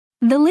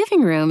The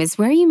living room is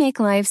where you make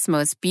life's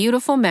most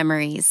beautiful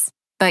memories.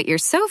 But your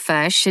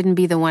sofa shouldn't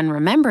be the one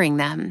remembering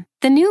them.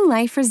 The new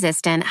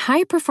life-resistant,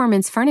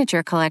 high-performance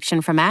furniture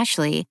collection from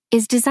Ashley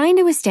is designed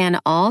to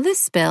withstand all the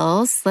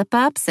spills,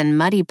 slip-ups, and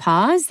muddy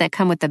paws that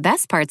come with the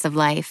best parts of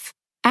life.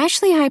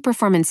 Ashley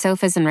high-performance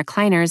sofas and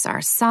recliners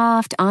are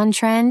soft,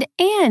 on-trend,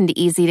 and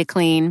easy to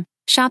clean.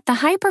 Shop the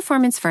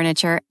high-performance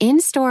furniture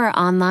in-store or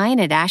online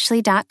at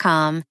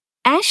ashley.com.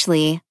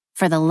 Ashley,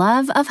 for the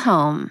love of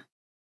home.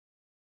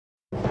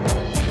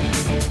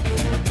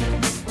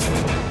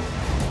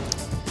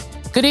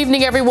 Good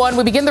evening, everyone.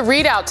 We begin the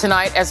ReidOut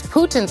tonight as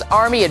Putin's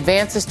army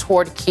advances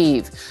toward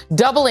Kyiv,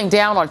 doubling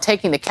down on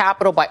taking the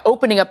capital by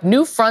opening up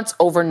new fronts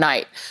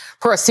overnight.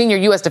 Per a senior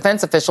U.S.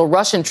 defense official,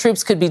 Russian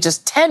troops could be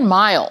just 10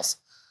 miles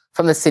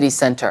from the city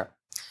center.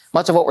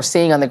 Much of what we're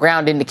seeing on the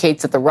ground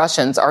indicates that the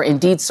Russians are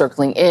indeed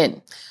circling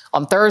in.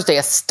 On Thursday,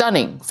 a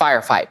stunning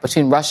firefight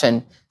between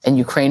Russian and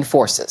Ukraine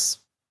forces.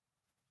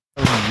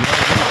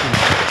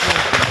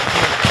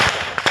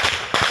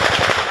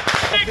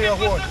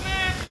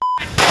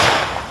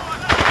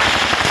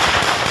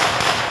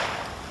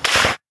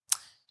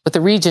 With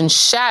the region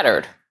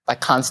shattered by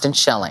constant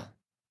shelling.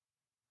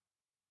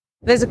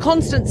 There's a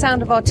constant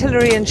sound of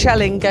artillery and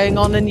shelling going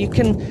on, and you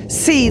can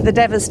see the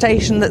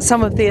devastation that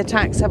some of the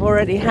attacks have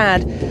already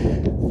had.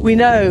 We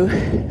know,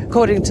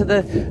 according to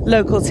the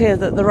locals here,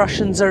 that the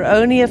Russians are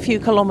only a few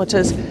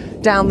kilometers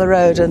down the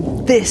road,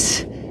 and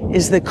this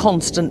is the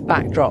constant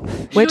backdrop.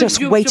 We're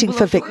just waiting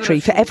for victory,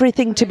 for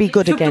everything to be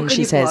good again,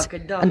 she says,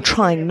 and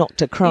trying not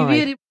to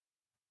cry.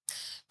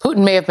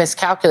 Putin may have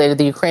miscalculated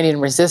the Ukrainian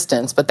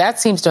resistance, but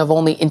that seems to have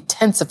only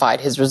intensified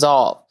his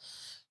resolve.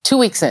 2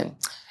 weeks in,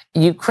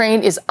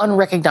 Ukraine is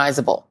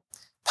unrecognizable,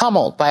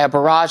 pummeled by a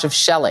barrage of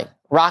shelling,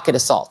 rocket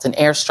assaults, and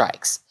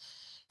airstrikes.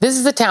 This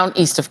is the town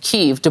east of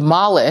Kyiv,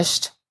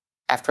 demolished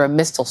after a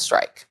missile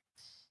strike.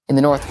 In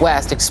the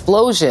northwest,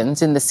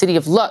 explosions in the city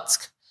of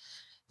Lutsk.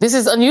 This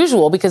is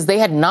unusual because they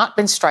had not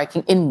been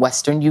striking in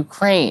western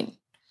Ukraine.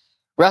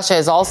 Russia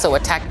has also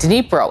attacked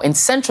Dnipro in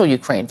central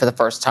Ukraine for the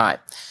first time.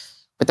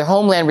 With their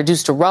homeland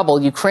reduced to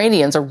rubble,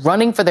 Ukrainians are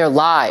running for their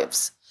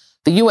lives.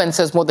 The UN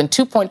says more than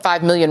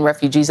 2.5 million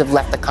refugees have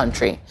left the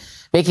country,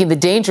 making the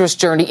dangerous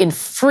journey in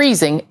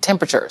freezing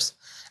temperatures,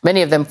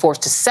 many of them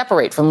forced to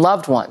separate from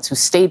loved ones who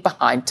stayed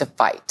behind to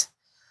fight.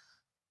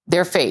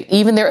 Their fate,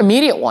 even their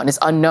immediate one, is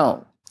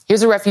unknown.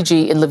 Here's a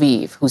refugee in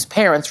Lviv whose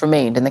parents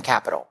remained in the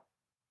capital.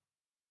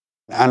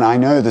 And I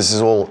know this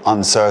is all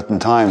uncertain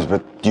times,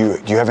 but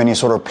do you have any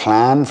sort of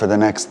plan for the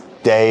next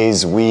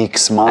days,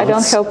 weeks, months? I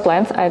don't have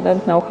plans. I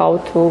don't know how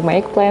to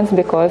make plans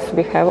because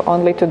we have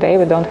only today.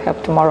 We don't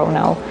have tomorrow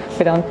now.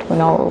 We don't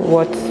know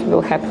what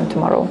will happen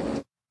tomorrow.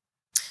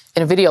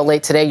 In a video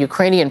late today,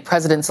 Ukrainian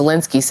President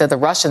Zelensky said the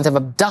Russians have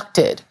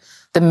abducted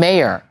the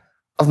mayor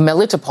of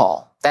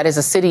Melitopol. That is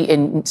a city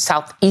in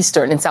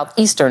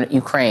southeastern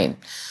Ukraine.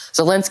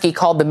 Zelensky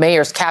called the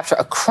mayor's capture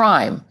a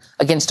crime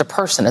against a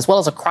person, as well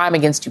as a crime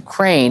against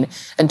Ukraine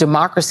and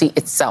democracy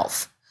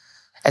itself.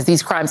 As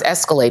these crimes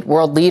escalate,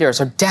 world leaders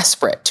are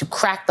desperate to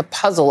crack the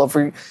puzzle of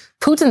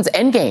Putin's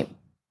endgame.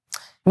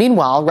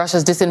 Meanwhile,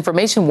 Russia's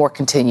disinformation war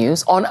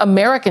continues on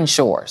American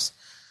shores.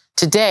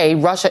 Today,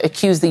 Russia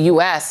accused the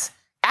U.S.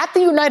 at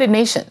the United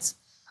Nations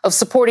of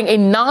supporting a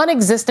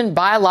non-existent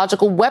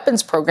biological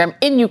weapons program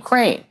in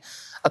Ukraine,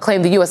 a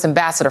claim the U.S.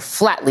 ambassador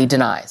flatly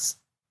denies.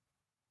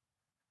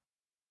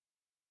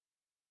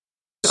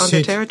 On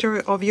the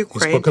territory of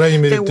Ukraine,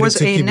 there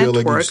was a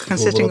network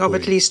consisting of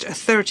at least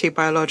 30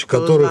 biological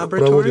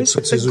laboratories.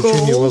 The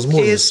goal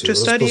is to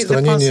study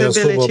the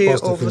possibility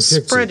of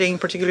spreading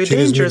particularly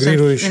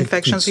dangerous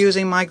infections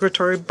using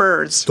migratory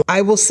birds.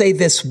 I will say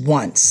this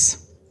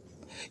once.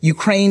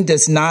 Ukraine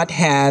does not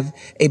have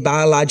a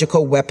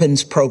biological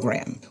weapons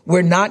program.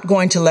 We're not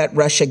going to let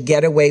Russia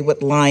get away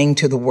with lying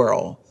to the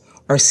world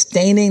or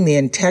staining the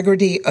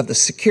integrity of the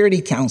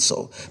Security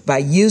Council by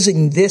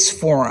using this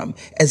forum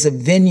as a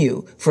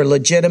venue for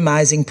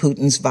legitimizing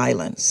Putin's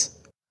violence.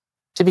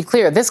 To be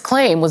clear, this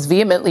claim was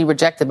vehemently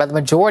rejected by the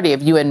majority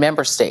of UN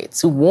member states,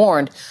 who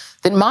warned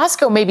that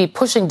Moscow may be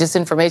pushing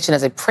disinformation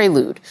as a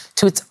prelude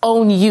to its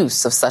own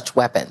use of such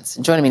weapons.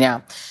 And joining me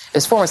now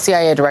is former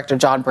CIA Director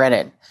John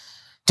Brennan,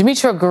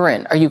 Dmytro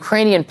Gurin, a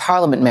Ukrainian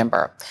parliament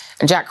member,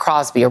 and Jack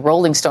Crosby, a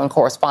Rolling Stone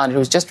correspondent who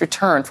has just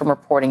returned from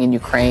reporting in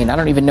Ukraine. I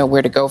don't even know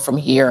where to go from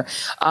here.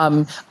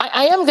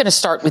 I am going to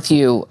start with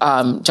you,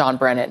 John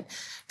Brennan,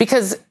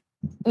 because,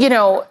 you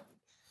know,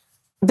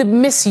 the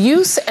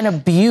misuse and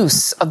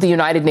abuse of the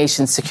United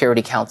Nations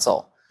Security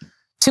Council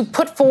to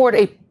put forward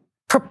a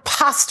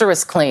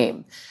preposterous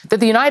claim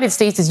that the United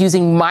States is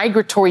using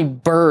migratory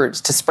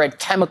birds to spread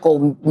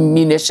chemical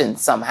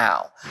munitions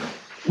somehow.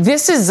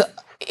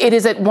 It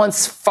is at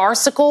once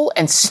farcical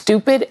and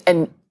stupid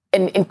and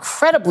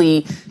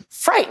incredibly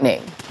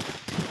frightening.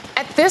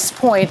 At this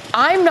point,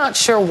 I'm not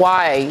sure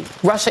why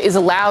Russia is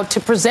allowed to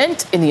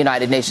present in the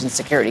United Nations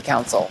Security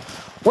Council.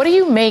 What do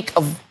you make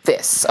of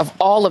this, of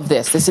all of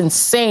this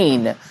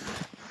insane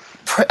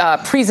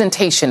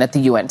presentation at the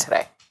UN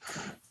today?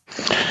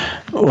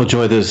 Well,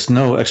 Joy, there's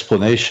no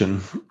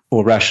explanation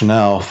or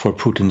rationale for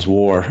Putin's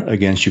war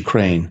against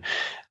Ukraine.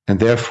 And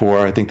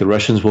therefore, I think the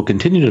Russians will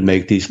continue to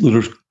make these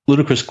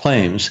ludicrous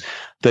claims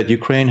that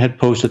Ukraine had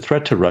posed a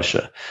threat to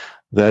Russia,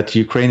 that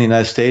Ukraine and the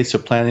United States are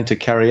planning to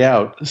carry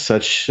out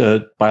such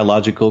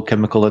biological,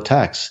 chemical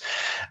attacks.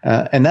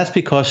 And that's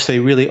because they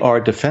really are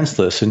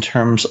defenseless in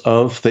terms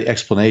of the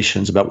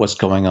explanations about what's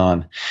going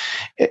on.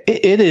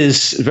 It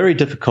is very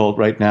difficult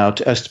right now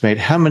to estimate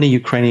how many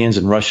Ukrainians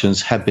and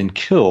Russians have been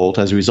killed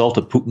as a result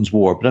of Putin's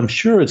war, but I'm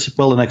sure it's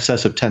well in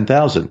excess of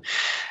 10,000.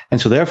 And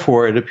so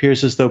therefore, it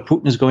appears as though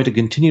Putin is going to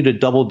continue to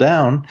double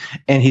down,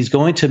 and he's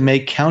going to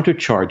make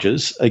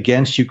countercharges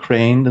against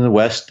Ukraine and the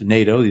West,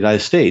 NATO, the United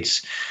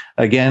States,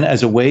 again,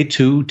 as a way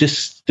to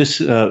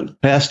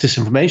pass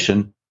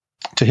disinformation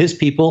to his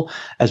people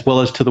as well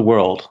as to the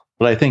world.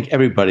 But I think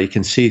everybody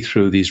can see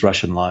through these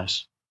Russian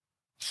lies.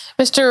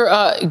 Mr.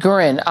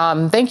 Gurin,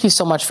 thank you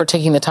so much for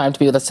taking the time to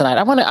be with us tonight.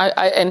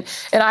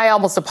 I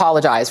almost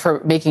apologize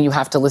for making you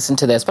have to listen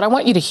to this, but I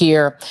want you to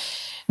hear.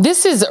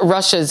 This is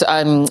Russia's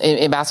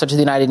ambassador to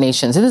the United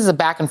Nations. And this is a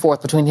back and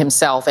forth between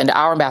himself and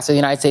our ambassador, the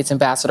United States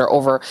ambassador,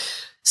 over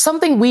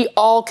something we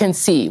all can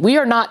see. We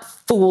are not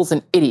fools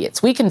and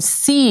idiots. We can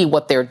see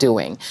what they're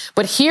doing.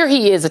 But here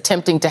he is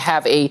attempting to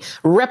have a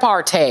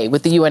repartee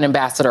with the UN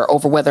ambassador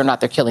over whether or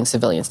not they're killing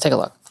civilians. Take a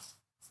look.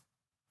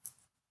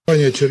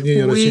 We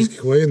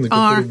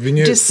are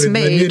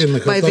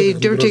dismayed by the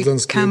dirty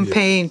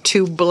campaign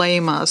to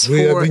blame us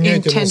for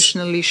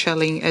intentionally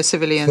shelling a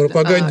civilian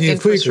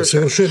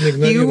infrastructure.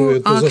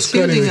 You are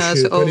accusing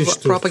us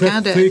of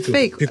propaganda and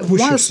fake,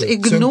 whilst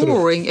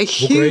ignoring a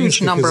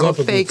huge number of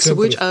fakes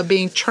which are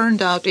being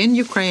churned out in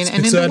Ukraine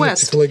and in the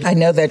West. I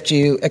know that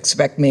you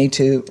expect me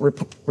to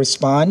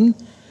respond,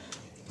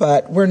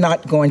 but we're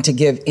not going to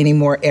give any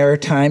more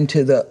airtime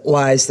to the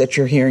lies that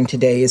you're hearing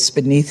today. It's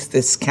beneath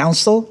this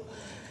council.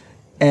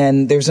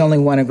 And there's only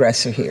one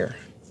aggressor here,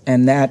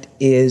 and that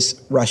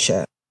is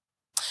Russia.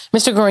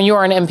 Mr. Gurin, you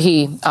are an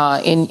MP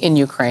in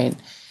Ukraine.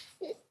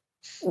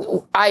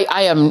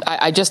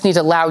 I just need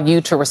to allow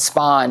you to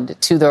respond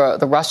to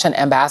the Russian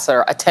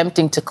ambassador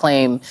attempting to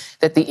claim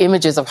that the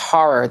images of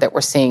horror that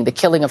we're seeing, the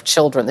killing of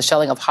children, the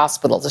shelling of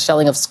hospitals, the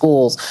shelling of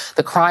schools,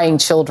 the crying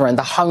children,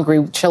 the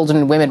hungry children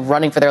and women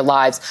running for their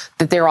lives,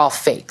 that they're all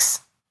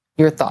fakes.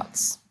 Your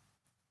thoughts?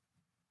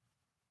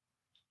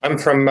 I'm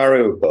from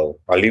Mariupol.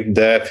 I lived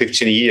there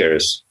 15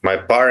 years. My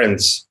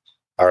parents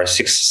are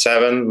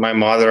 67, my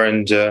mother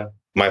and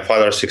my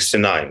father are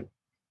 69.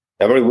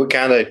 Every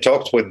weekend I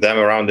talked with them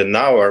around an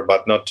hour,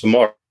 but not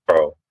tomorrow.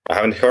 I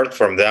haven't heard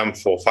from them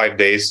for 5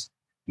 days.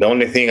 The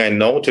only thing I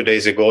know, 2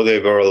 days ago, they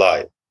were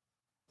alive.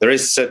 There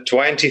is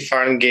 20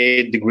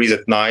 Fahrenheit degrees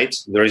at night.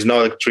 There is no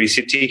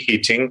electricity,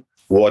 heating,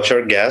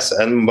 water, gas,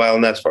 and mobile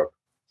network.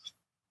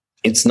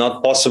 It's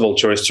not possible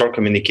to restore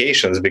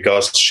communications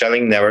because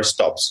shelling never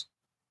stops.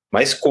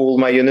 My school,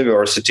 my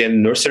university,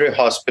 and nursery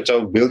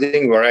hospital,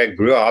 building where I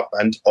grew up,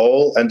 and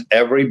all and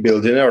every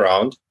building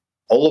around,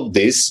 all of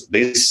these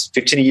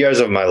 15 years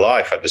of my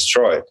life are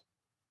destroyed.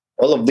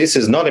 All of this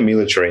is not a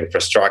military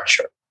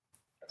infrastructure.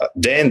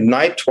 Day and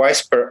night,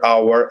 twice per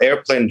hour,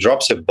 airplane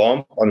drops a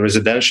bomb on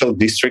residential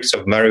districts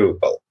of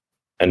Mariupol,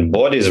 and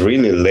bodies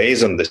really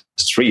lays on the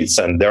streets,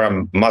 and there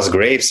are mass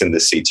graves in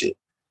the city.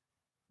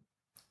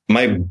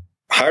 My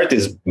heart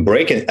is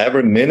breaking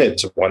every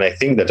minute when I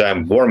think that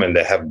I'm warm and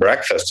I have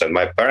breakfast and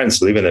my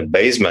parents live in a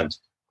basement,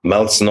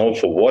 melt snow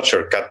for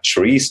water, cut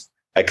trees.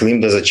 I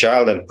cleaned as a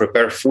child and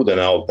prepare food and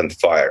open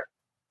fire.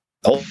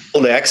 All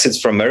the exits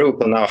from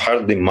Mariupol now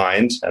hardly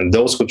mind, and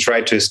those who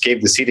try to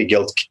escape the city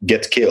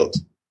get killed.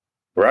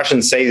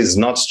 Russians say it's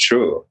not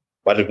true,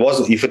 but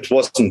if it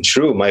wasn't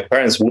true, my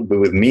parents would be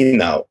with me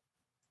now.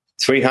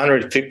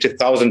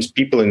 350,000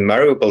 people in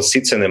Mariupol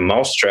sits in a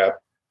mousetrap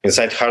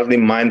inside hardly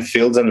mined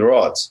fields and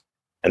roads.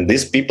 And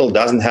these people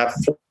doesn't have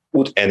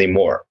food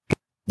anymore.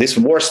 This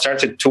war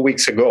started 2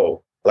 weeks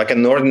ago, like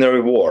an ordinary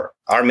war,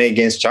 army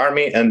against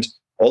army, and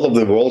all of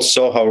the world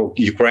saw how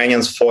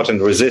Ukrainians fought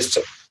and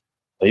resisted.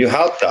 You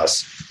helped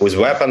us with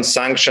weapons,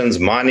 sanctions,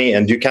 money,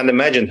 and you can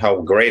imagine how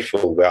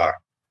grateful we are.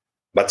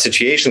 But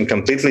situation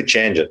completely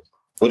changed.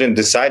 Putin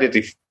decided,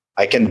 if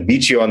I can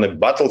beat you on the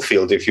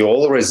battlefield, if you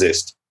all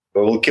resist,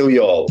 we will kill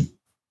you all.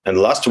 And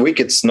last week,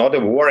 it's not a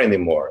war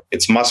anymore.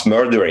 It's mass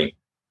murdering.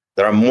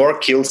 There are more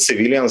killed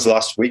civilians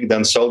last week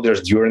than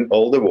soldiers during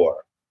all the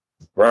war.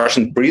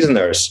 Russian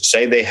prisoners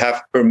say they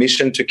have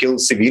permission to kill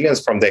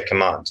civilians from their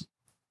command.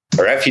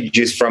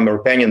 Refugees from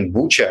Irpin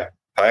Bucha,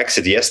 who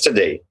exited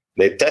yesterday,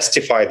 they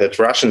testify that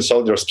Russian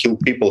soldiers kill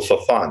people for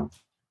fun.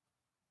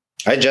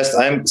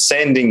 I'm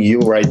sending you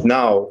right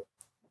now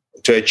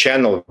to a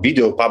channel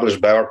video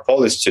published by our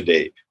police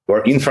today,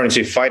 where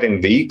infantry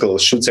fighting vehicle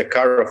shoots a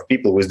car of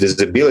people with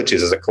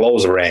disabilities at a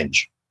close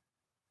range.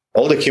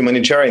 All the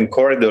humanitarian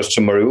corridors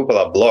to Mariupol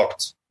are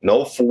blocked.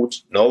 No food,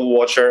 no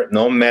water,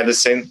 no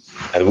medicine.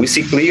 And we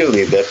see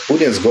clearly that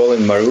Putin's goal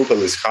in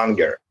Mariupol is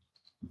hunger.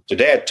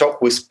 Today I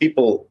talk with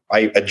people,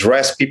 I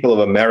address people of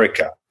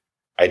America.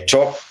 I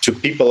talk to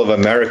people of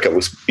America,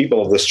 with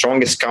people of the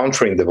strongest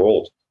country in the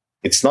world.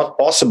 It's not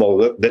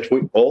possible that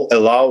we all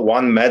allow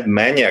one mad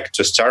maniac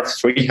to start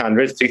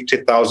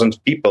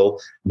 350,000 people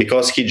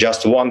because he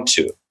just wants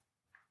to.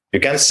 You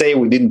can't say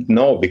we didn't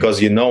know,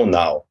 because you know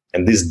now.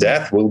 And this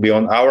death will be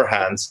on our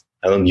hands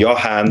and on your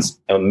hands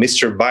and on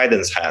Mr.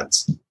 Biden's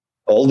hands.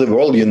 All the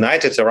world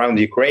united around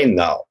Ukraine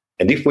now.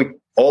 And if we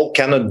all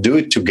cannot do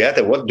it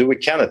together, what do we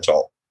can at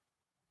all?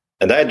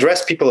 And I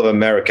address people of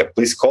America,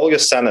 please call your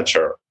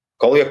senator,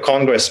 call your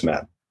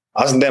congressman,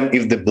 ask them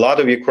if the blood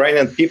of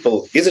Ukrainian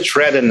people, is it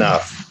red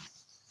enough?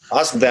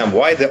 Ask them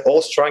why the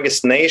all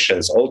strongest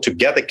nations all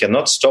together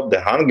cannot stop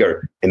the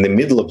hunger in the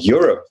middle of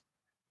Europe.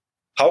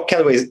 How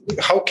can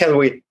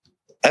we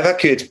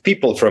evacuate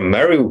people from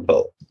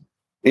Mariupol?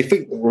 If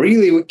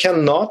we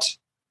cannot,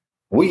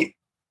 we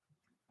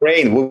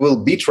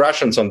will beat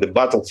Russians on the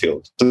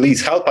battlefield.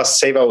 Please help us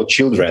save our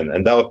children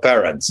and our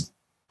parents,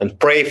 and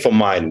pray for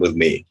mine with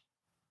me.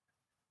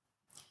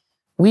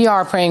 We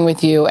are praying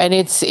with you, and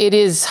it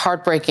is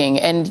heartbreaking.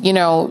 And, you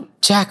know,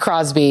 Jack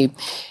Crosby,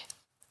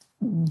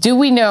 do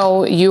we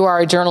know you are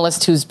a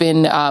journalist who's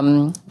been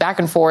back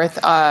and forth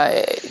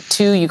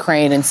to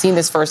Ukraine and seen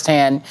this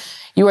firsthand?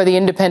 You are the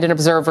independent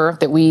observer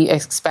that we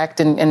expect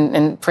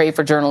and pray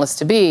for journalists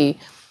to be.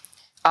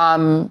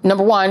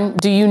 Number one,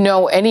 do you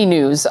know any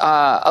news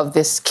of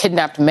this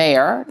kidnapped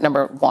mayor?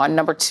 Number one.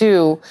 Number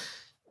two,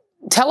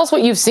 tell us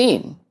what you've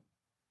seen.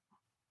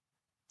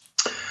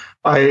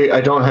 I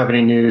don't have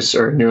any news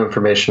or new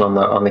information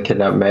on the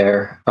kidnapped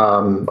mayor.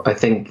 I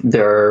think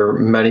there are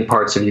many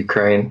parts of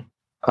Ukraine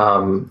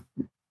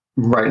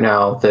right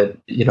now that,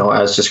 you know,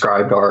 as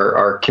described,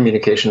 are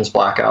communications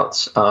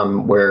blackouts,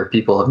 where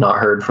people have not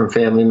heard from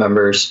family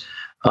members,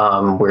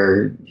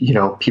 where, you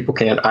know, people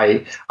can't.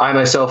 I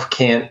myself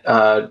can't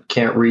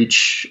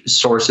reach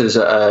sources.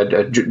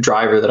 A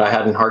driver that I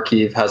had in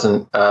Kyiv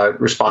hasn't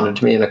responded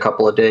to me in a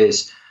couple of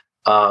days.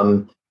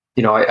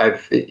 You know,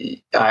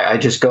 I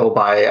just go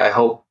by, I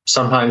hope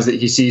sometimes that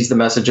he sees the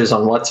messages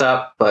on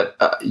WhatsApp, but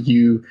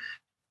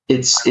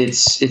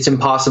it's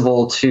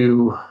impossible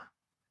to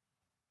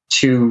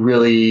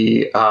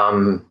really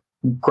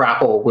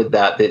grapple with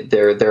that.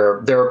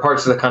 There are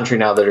parts of the country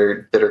now that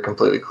are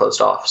completely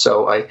closed off.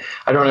 So I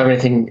don't have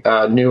anything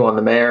new on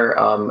the mayor.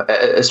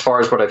 As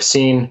far as what I've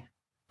seen,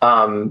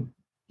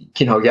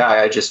 you know, yeah,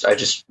 I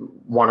just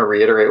want to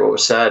reiterate what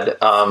was said.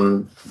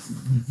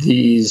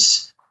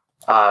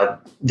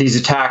 These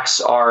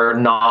attacks are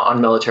not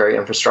on military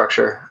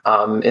infrastructure.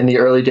 In the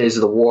early days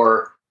of the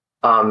war,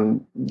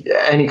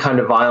 any kind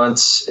of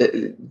violence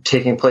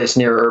taking place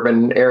near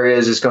urban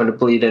areas is going to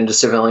bleed into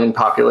civilian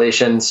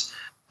populations.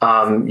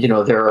 You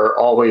know, there are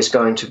always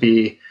going to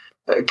be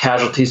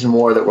casualties in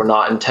war that were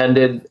not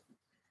intended.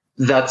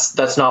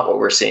 That's not what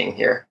we're seeing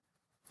here.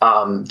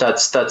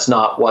 That's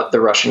not what the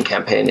Russian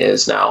campaign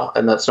is now,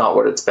 and that's not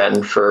what it's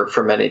been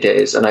for many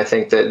days. And I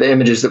think that the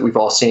images that we've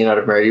all seen out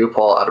of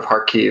Mariupol, out of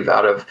Kharkiv,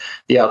 out of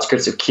the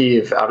outskirts of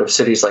Kyiv, out of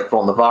cities like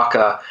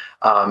Volnovakha,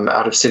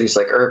 out of cities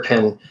like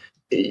Irpin,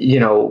 you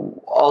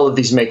know, all of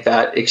these make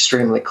that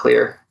extremely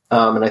clear.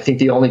 And I think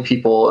the only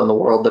people in the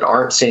world that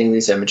aren't seeing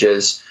these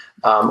images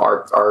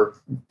are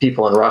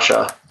people in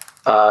Russia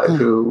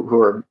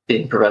who are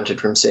being prevented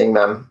from seeing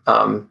them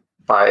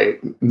by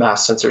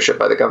mass censorship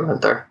by the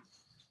government there.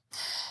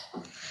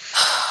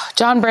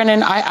 John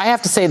Brennan, I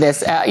have to say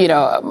this. You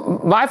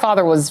know, my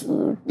father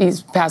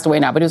he's passed away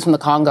now, but he was from the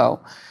Congo.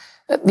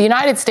 The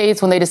United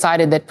States, when they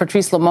decided that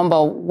Patrice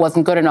Lumumba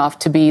wasn't good enough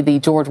to be the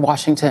George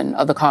Washington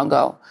of the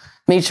Congo,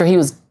 made sure he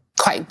was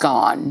quite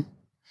gone.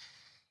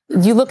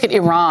 You look at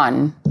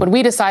Iran. When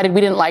we decided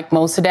we didn't like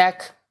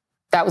Mossadegh,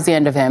 that was the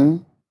end of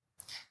him.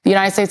 The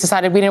United States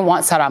decided we didn't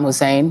want Saddam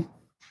Hussein.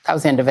 That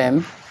was the end of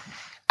him.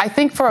 I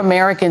think for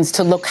Americans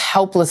to look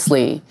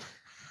helplessly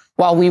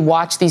while we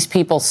watch these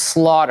people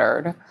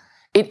slaughtered,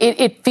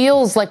 it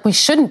feels like we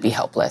shouldn't be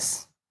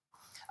helpless.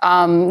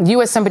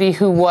 You, as somebody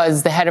who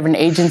was the head of an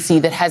agency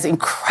that has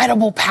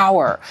incredible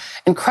power,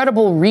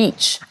 incredible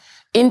reach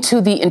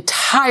into the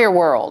entire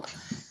world,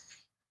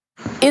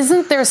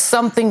 isn't there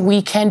something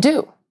we can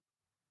do?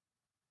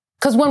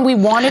 Because when we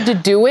wanted to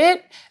do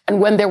it,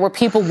 and when there were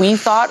people we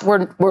thought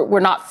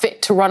were not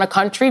fit to run a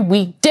country,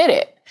 we did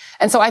it.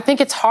 And so I think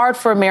it's hard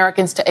for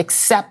Americans to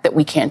accept that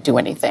we can't do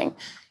anything.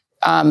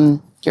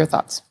 Your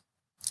thoughts?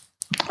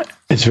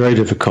 It's very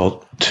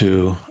difficult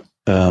to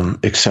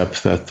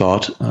accept that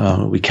thought.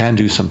 We can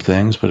do some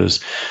things, but as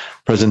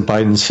President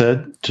Biden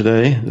said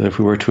today, that if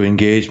we were to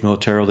engage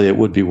militarily, it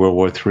would be World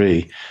War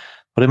III.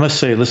 But I must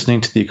say, listening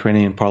to the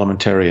Ukrainian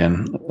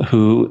parliamentarian,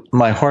 who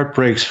my heart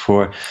breaks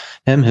for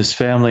him, his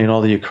family, and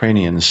all the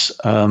Ukrainians,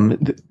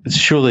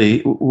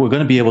 surely we're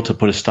going to be able to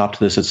put a stop to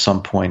this at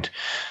some point.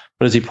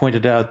 But as he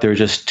pointed out, there are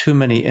just too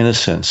many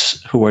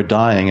innocents who are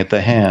dying at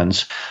the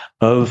hands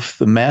of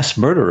the mass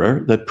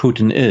murderer that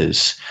Putin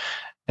is.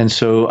 And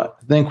so I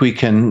think we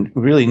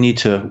really need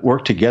to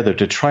work together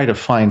to try to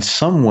find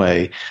some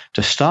way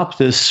to stop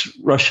this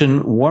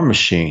Russian war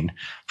machine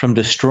from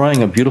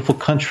destroying a beautiful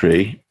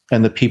country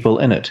and the people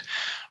in it.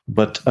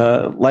 But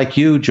like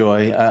you,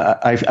 Joy,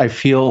 I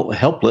feel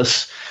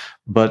helpless.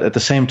 But at the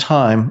same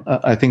time,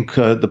 I think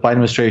the Biden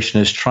administration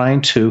is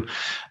trying to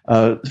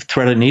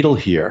thread a needle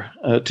here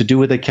to do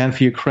what they can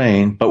for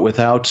Ukraine, but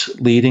without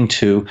leading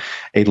to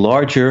a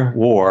larger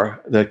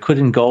war that could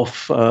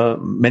engulf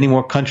many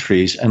more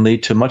countries and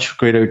lead to much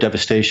greater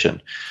devastation.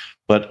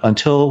 But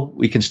until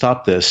we can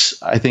stop this,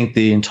 I think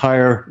the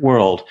entire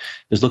world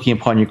is looking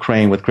upon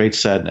Ukraine with great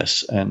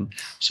sadness. And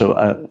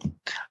so,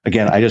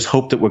 again, I just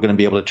hope that we're going to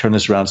be able to turn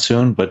this around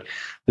soon. But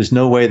there's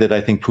no way that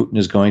I think Putin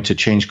is going to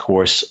change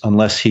course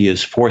unless he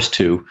is forced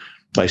to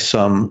by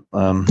some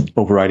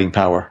overriding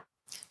power.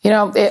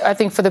 I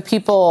think for the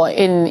people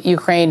in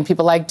Ukraine,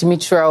 people like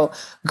Dmytro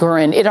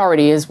Gurin, it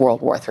already is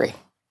World War III.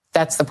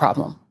 That's the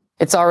problem.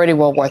 It's already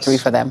World War III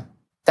for them.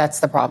 That's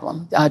the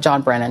problem.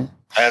 John Brennan.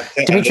 I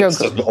think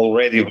it's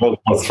already World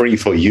War III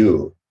for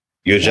you.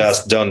 You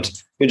just don't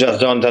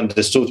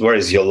understood where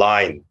is your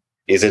line.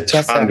 Is it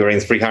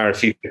hungering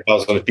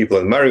 350,000 people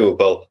in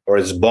Mariupol, or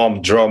is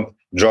bomb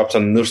dropped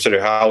on a nursery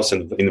house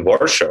in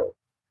Warsaw?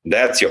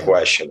 That's your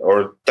question.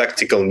 Or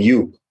tactical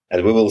nuke.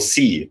 And we will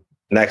see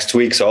next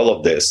week's all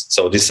of this.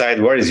 So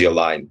decide where is your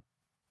line.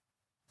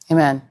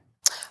 Amen.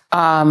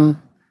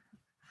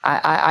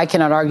 I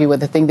cannot argue with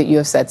the thing that you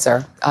have said,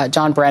 sir.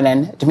 John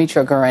Brennan,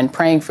 Dmytro Gurin,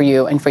 praying for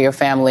you and for your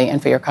family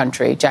and for your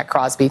country. Jack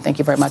Crosby, thank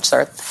you very much,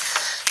 sir.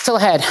 Still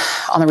ahead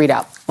on the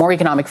ReidOut, more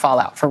economic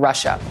fallout for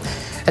Russia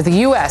as the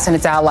U.S. and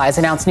its allies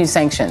announce new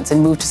sanctions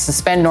and move to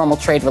suspend normal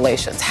trade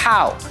relations.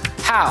 How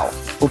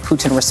will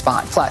Putin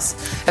respond? Plus,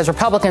 as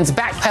Republicans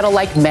backpedal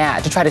like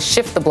mad to try to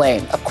shift the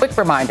blame, a quick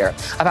reminder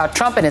of how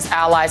Trump and his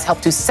allies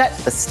helped to set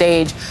the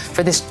stage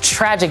for this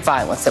tragic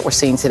violence that we're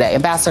seeing today.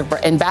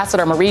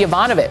 Ambassador Marie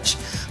Yovanovitch,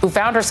 who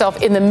found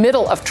herself in the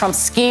middle of Trump's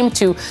scheme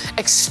to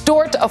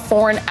extort a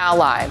foreign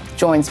ally,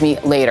 joins me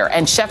later.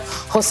 And Chef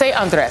José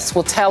Andrés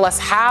will tell us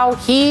how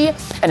he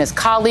and his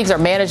colleagues are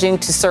managing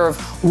to serve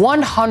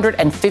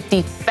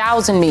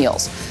 150,000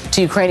 meals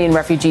to Ukrainian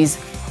refugees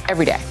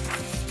every day.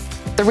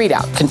 The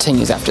ReidOut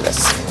continues after this.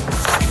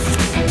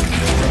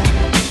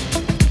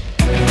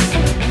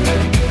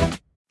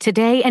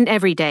 Today and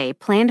every day,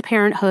 Planned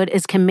Parenthood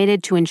is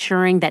committed to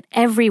ensuring that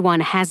everyone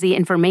has the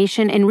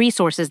information and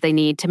resources they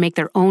need to make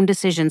their own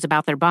decisions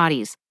about their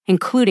bodies,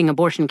 including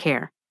abortion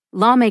care.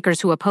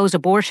 Lawmakers who oppose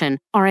abortion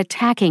are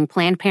attacking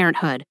Planned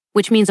Parenthood,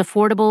 which means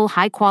affordable,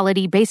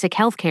 high-quality, basic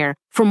health care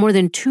for more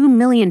than 2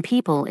 million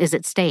people is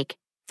at stake.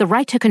 The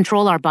right to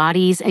control our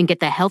bodies and get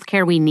the health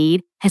care we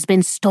need has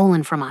been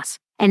stolen from us.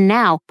 And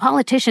now,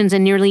 politicians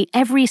in nearly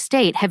every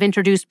state have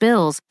introduced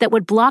bills that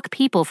would block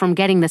people from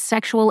getting the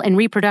sexual and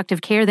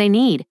reproductive care they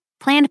need.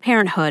 Planned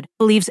Parenthood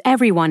believes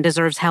everyone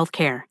deserves health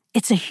care.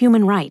 It's a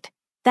human right.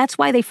 That's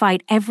why they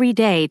fight every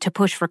day to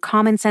push for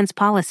common-sense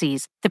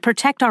policies that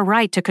protect our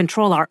right to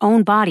control our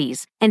own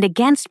bodies and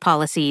against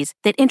policies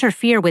that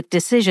interfere with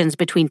decisions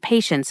between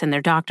patients and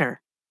their doctor.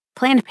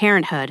 Planned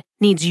Parenthood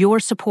needs your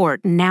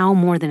support now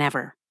more than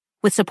ever.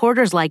 With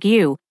supporters like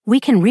you, we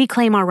can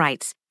reclaim our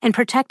rights and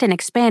protect and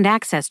expand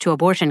access to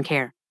abortion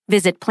care.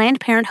 Visit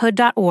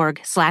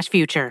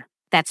PlannedParenthood.org/future.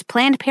 That's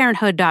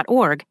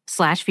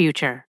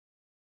PlannedParenthood.org/future.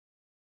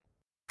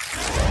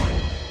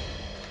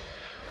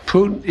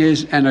 Putin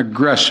is an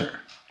aggressor.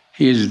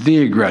 He is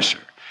the aggressor.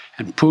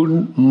 And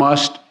Putin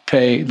must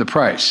pay the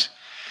price.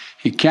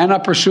 He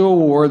cannot pursue a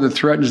war that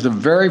threatens the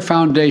very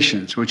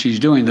foundations, which he's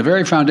doing, the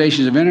very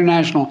foundations of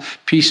international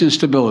peace and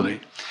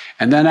stability,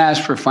 and then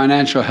ask for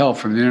financial help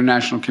from the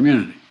international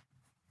community.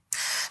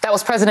 That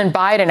was President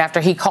Biden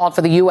after he called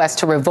for the U.S.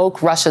 to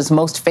revoke Russia's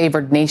most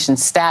favored nation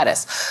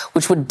status,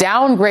 which would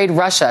downgrade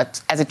Russia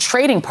as a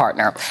trading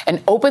partner and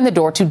open the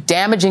door to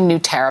damaging new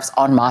tariffs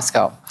on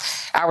Moscow.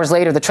 Hours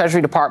later, the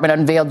Treasury Department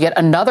unveiled yet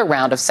another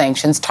round of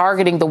sanctions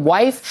targeting the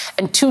wife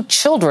and 2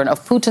 children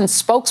of Putin's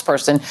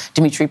spokesperson,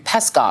 Dmitry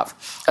Peskov,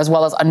 as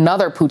well as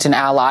another Putin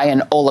ally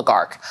and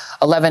oligarch,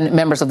 11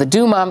 members of the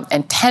Duma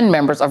and 10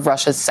 members of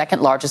Russia's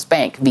second largest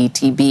bank,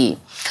 VTB.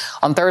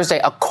 On Thursday,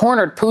 a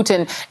cornered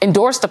Putin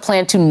endorsed a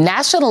plan to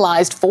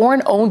nationalize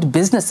foreign-owned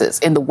businesses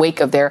in the wake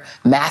of their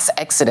mass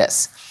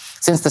exodus.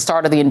 Since the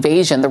start of the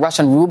invasion, the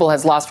Russian ruble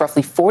has lost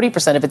roughly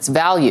 40% of its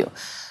value.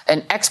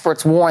 And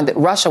experts warn that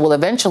Russia will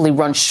eventually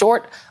run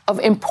short of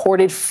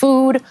imported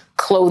food,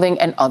 clothing,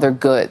 and other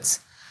goods.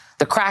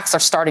 The cracks are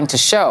starting to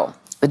show.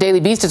 The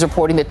Daily Beast is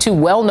reporting that 2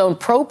 well-known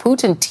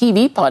pro-Putin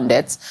TV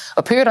pundits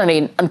appeared on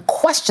an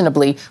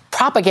unquestionably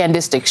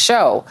propagandistic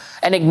show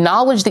and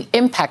acknowledged the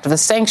impact of the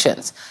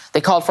sanctions. They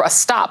called for a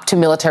stop to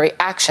military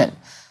action.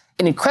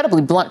 In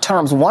incredibly blunt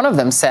terms, one of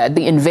them said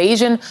the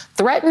invasion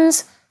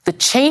threatens the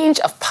change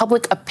of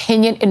public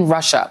opinion in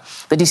Russia,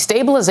 the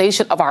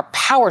destabilization of our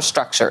power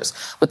structures,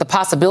 with the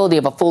possibility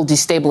of a full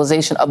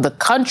destabilization of the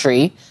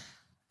country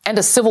and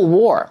a civil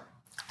war.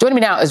 Joining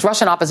me now is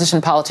Russian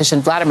opposition politician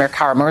Vladimir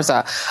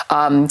Kara-Murza.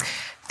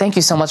 Thank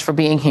you so much for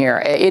being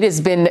here. It has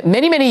been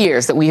many, many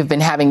years that we have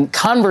been having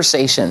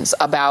conversations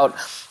about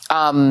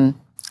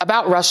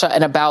Russia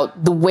and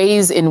about the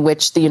ways in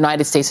which the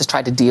United States has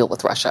tried to deal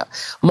with Russia.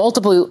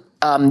 Multiple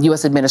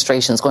U.S.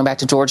 administrations, going back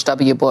to George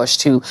W. Bush,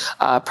 to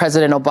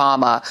President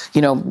Obama.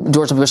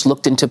 George W. Bush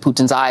looked into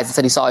Putin's eyes and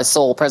said he saw his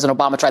soul. President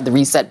Obama tried the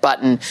reset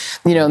button.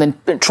 And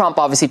then Trump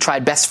obviously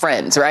tried best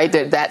friends, right?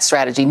 That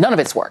strategy. None of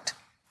it's worked.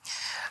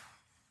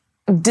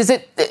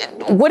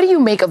 What do you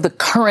make of the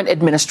current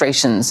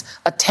administration's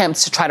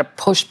attempts to try to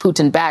push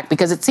Putin back?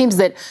 Because it seems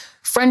that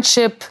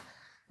friendship,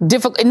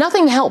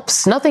 nothing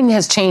helps. Nothing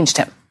has changed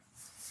him.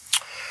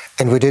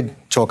 And we did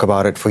talk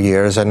about it for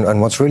years.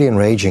 And what's really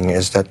enraging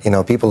is that,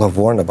 people have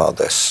warned about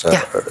this.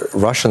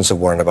 Russians have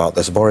warned about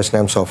this. Boris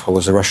Nemtsov, who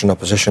was a Russian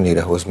opposition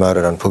leader who was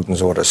murdered on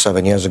Putin's orders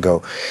 7 years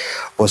ago,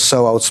 was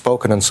so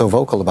outspoken and so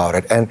vocal about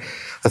it. And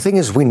the thing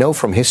is, we know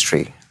from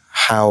history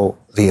how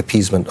the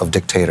appeasement of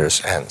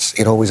dictators ends.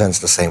 It always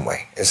ends the same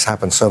way. It's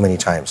happened so many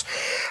times.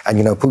 And,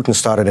 Putin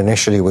started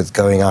initially with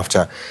going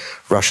after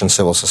Russian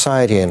civil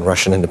society and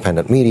Russian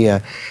independent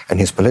media and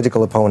his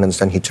political opponents.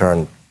 Then he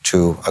turned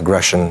to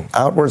aggression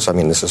outwards. I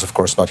mean, this is, of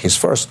course, not his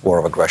first war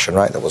of aggression,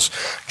 right? There was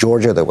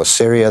Georgia, there was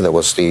Syria, there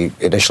was the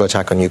initial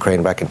attack on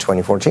Ukraine back in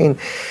 2014.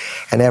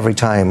 And every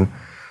time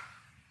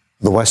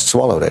the West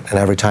swallowed it, and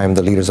every time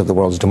the leaders of the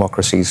world's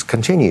democracies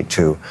continued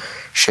to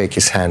shake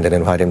his hand and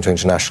invite him to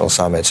international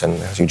summits,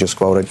 and as you just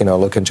quoted,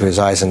 look into his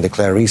eyes and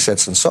declare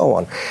resets and so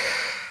on.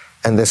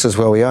 And this is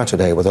where we are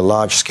today, with a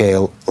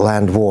large-scale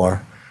land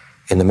war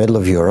in the middle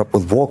of Europe,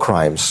 with war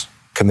crimes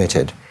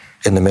committed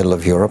in the middle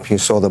of Europe. You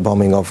saw the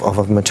bombing of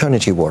a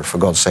maternity ward, for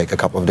God's sake, a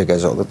couple of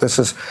decades ago. This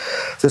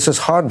is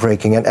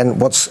heartbreaking,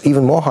 and what's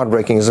even more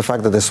heartbreaking is the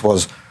fact that this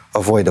was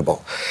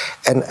avoidable.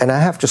 And I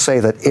have to say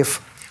that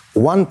if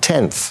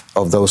 1/10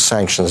 of those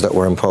sanctions that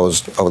were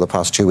imposed over the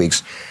past 2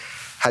 weeks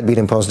had been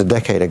imposed a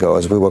decade ago,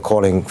 as we were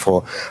calling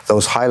for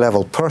those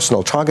high-level,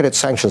 personal, targeted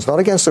sanctions, not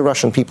against the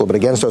Russian people, but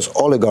against those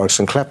oligarchs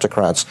and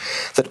kleptocrats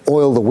that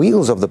oil the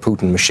wheels of the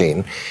Putin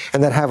machine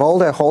and that have all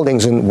their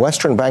holdings in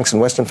Western banks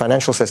and Western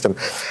financial system,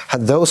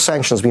 had those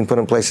sanctions been put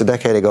in place a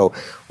decade ago,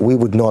 we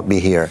would not be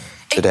here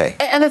today.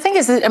 And the thing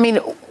is that,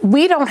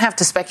 we don't have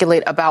to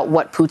speculate about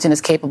what Putin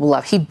is capable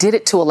of. He did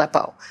it to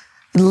Aleppo.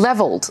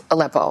 Leveled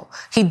Aleppo.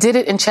 He did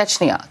it in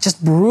Chechnya.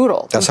 Just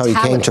brutal. That's how he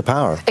came to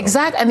power.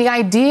 Exactly. And the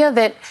idea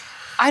that,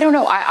 I don't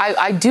know,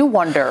 I do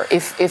wonder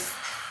if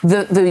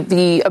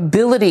the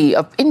ability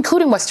of,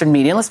 including Western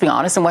media, and let's be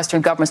honest, and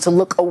Western governments, to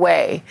look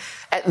away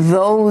at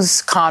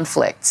those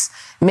conflicts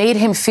made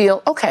him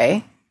feel,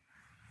 okay,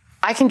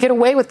 I can get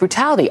away with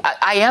brutality.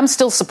 I am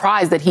still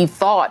surprised that he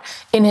thought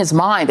in his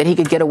mind that he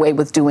could get away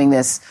with doing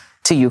this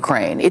to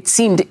Ukraine. It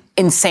seemed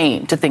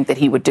insane to think that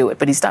he would do it,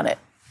 but he's done it.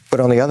 But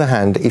on the other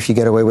hand, if you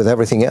get away with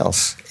everything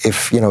else,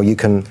 if, you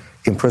can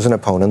imprison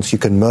opponents, you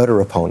can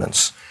murder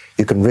opponents,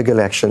 you can rig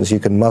elections, you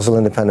can muzzle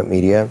independent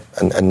media,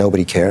 and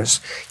nobody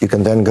cares. You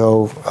can then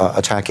go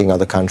attacking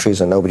other countries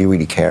and nobody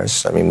really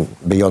cares.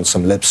 Beyond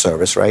some lip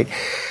service, right?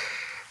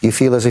 You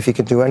feel as if you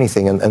can do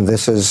anything, and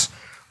this is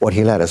what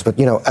he led us. But,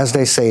 as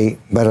they say,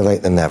 better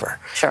late than never.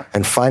 Sure.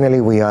 And finally,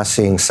 we are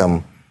seeing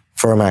some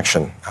firm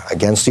action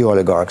against the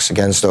oligarchs,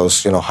 against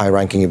those,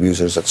 high-ranking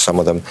abusers that some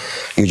of them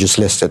you just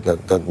listed,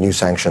 the new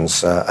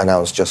sanctions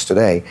announced just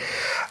today.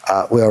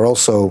 We are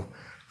also,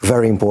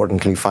 very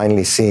importantly,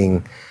 finally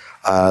seeing,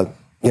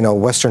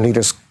 Western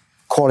leaders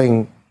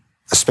calling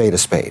a spade a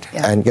spade.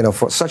 Yeah. And,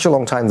 for such a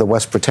long time, the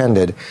West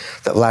pretended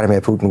that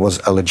Vladimir Putin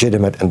was a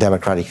legitimate and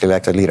democratically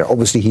elected leader.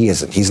 Obviously, he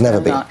isn't. He's never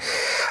been.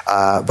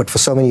 But for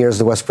so many years,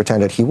 the West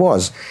pretended he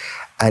was.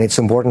 And it's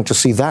important to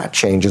see that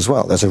change as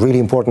well. There's a really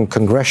important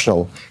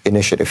congressional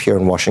initiative here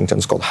in Washington.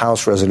 It's called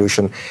House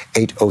Resolution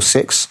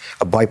 806,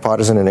 a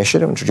bipartisan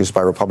initiative introduced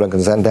by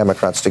Republicans and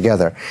Democrats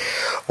together,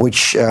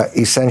 which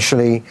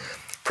essentially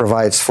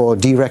provides for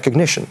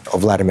derecognition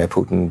of Vladimir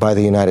Putin by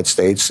the United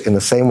States in the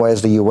same way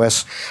as the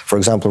U.S., for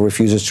example,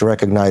 refuses to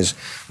recognize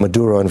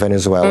Maduro in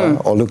Venezuela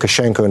or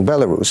Lukashenko in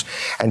Belarus.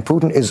 And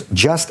Putin is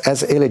just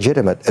as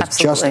illegitimate,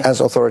 just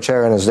as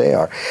authoritarian as they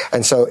are.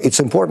 And so it's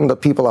important that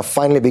people are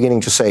finally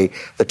beginning to say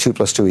that 2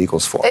 + 2 =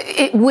 4.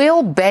 It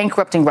will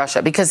bankrupting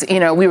Russia because,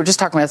 we were just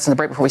talking about this in the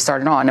break before we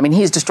started on.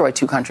 He's destroyed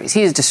 2 countries.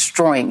 He is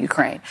destroying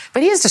Ukraine,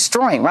 but he is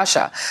destroying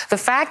Russia. The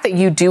fact that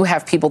you do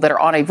have people that are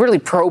on a really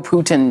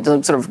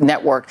pro-Putin sort of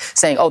network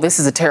saying, oh, this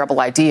is a terrible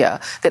idea,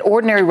 that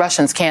ordinary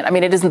Russians can't,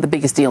 it isn't the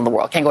biggest deal in the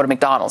world, can't go to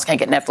McDonald's, can't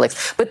get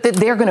Netflix, but that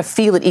they're going to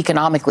feel it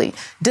economically.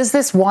 Does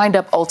this wind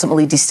up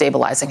ultimately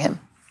destabilizing him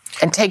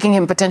and taking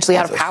him potentially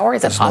out of power?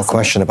 Is that possible? There's no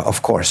question about,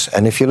 of course.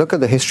 And if you look at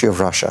the history of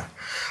Russia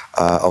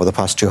over the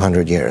past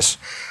 200 years,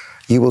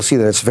 you will see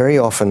that it's very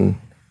often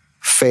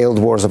failed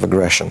wars of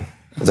aggression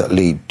that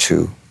lead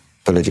to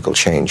political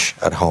change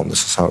at home.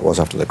 This is how it was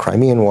after the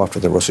Crimean War, after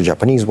the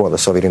Russo-Japanese War, the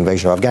Soviet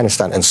invasion of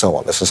Afghanistan, and so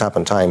on. This has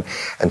happened time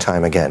and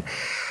time again.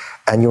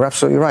 And you're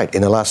absolutely right.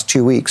 In the last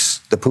 2 weeks,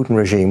 the Putin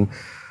regime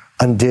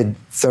undid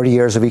 30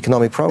 years of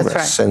economic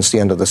progress since the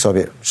end of the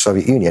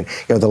Soviet Union.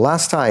 The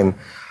last time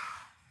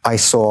I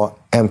saw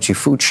empty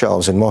food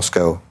shelves in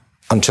Moscow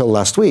until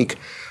last week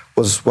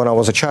was when I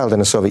was a child in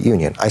the Soviet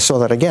Union. I saw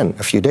that again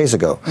a few days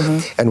ago.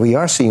 And we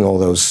are seeing all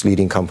those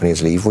leading companies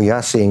leave. We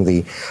are seeing the,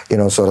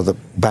 sort of the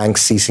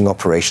banks ceasing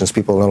operations.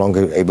 People are no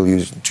longer able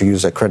to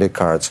use their credit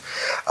cards.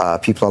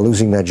 People are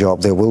losing their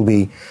job. There will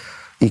be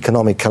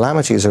economic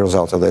calamity as a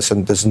result of this,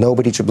 and there's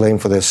nobody to blame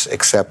for this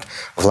except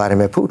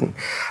Vladimir Putin.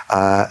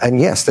 And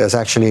yes, there's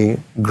actually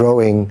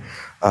growing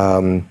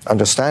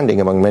understanding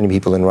among many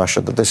people in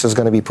Russia that this is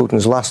going to be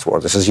Putin's last war.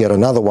 This is yet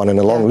another one in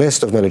a long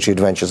list of military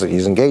adventures that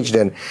he's engaged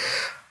in.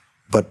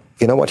 But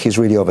you know what? He's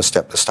really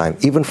overstepped this time.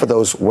 Even for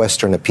those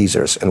Western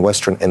appeasers and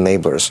Western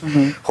enablers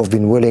who've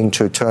been willing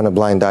to turn a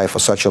blind eye for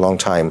such a long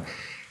time,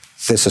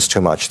 this is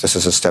too much. This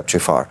is a step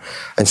too far.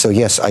 And so,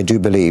 yes, I do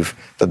believe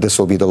that this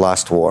will be the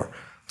last war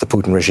the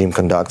Putin regime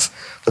conducts.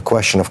 The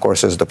question, of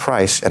course, is the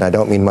price, and I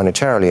don't mean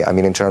monetarily, I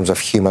mean in terms of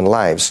human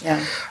lives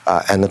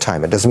and the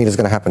time. It doesn't mean it's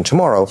going to happen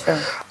tomorrow,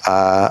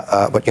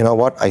 but you know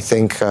what? I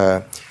think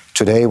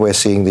today we're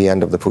seeing the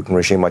end of the Putin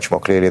regime much more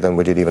clearly than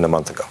we did even a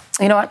month ago.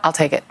 You know what? I'll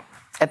take it.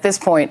 At this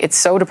point, it's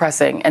so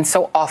depressing and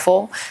so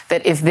awful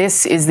that if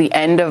this is the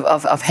end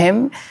of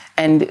him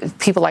and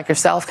people like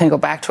yourself can go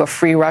back to a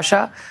free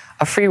Russia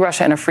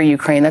and a free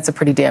Ukraine, that's a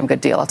pretty damn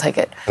good deal. I'll take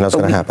it. And that's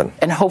going to happen.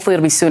 And hopefully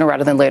it'll be sooner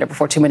rather than later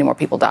before too many more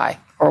people die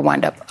or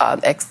wind up,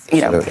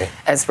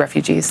 as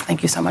refugees.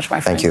 Thank you so much,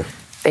 my friend. Thank you.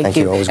 Thank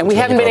you. And we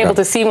haven't been able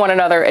to see one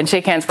another and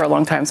shake hands for a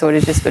long time, so it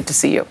is just good to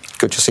see you.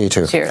 Good to see you,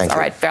 too. Cheers. Thank All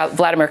right.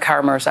 Vladimir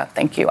Kara-Murza,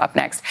 thank you. Up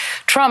next.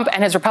 Trump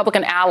and his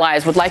Republican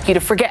allies would like you to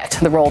forget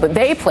the role that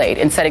they played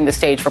in setting the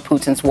stage for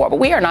Putin's war, but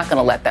we are not going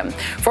to let them.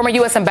 Former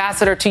U.S.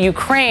 Ambassador to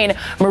Ukraine,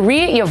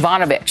 Marie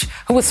Yovanovitch,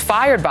 who was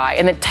fired by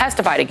and then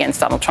testified against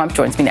Donald Trump,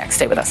 joins me next.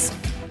 Stay with us.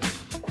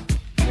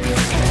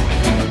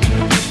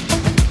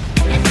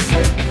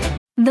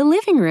 The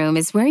living room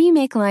is where you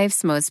make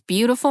life's most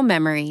beautiful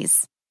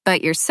memories.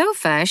 But your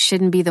sofa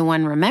shouldn't be the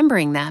one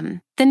remembering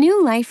them. The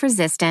new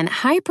life-resistant,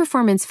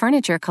 high-performance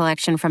furniture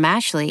collection from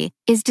Ashley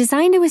is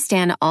designed to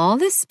withstand all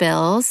the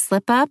spills,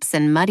 slip-ups,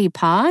 and muddy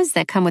paws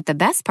that come with the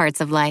best parts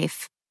of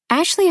life.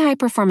 Ashley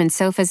high-performance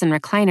sofas and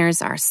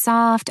recliners are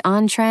soft,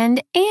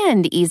 on-trend,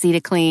 and easy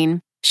to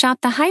clean. Shop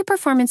the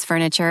high-performance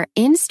furniture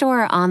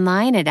in-store or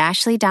online at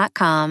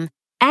ashley.com.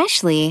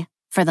 Ashley,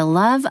 for the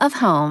love of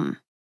home.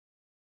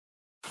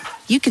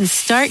 You can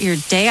start your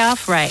day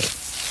off right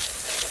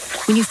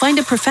when you find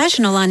a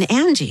professional on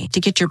Angie to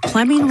get your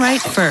plumbing right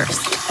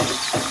first.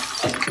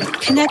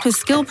 Connect with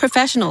skilled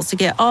professionals to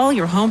get all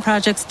your home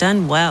projects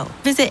done well.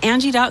 Visit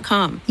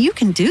Angie.com. You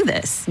can do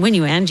this when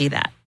you Angie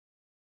that.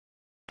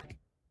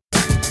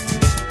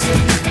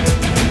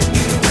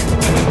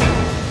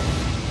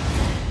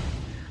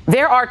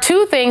 There are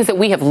two things that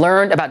we have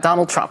learned about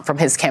Donald Trump from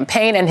his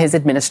campaign and his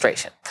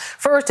administration.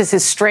 First is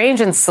his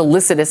strange and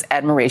solicitous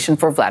admiration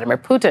for Vladimir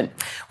Putin,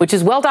 which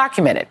is well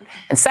documented.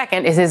 And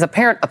second is his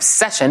apparent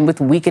obsession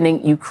with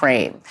weakening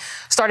Ukraine.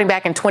 Starting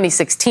back in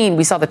 2016,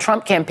 we saw the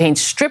Trump campaign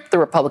strip the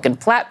Republican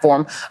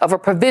platform of a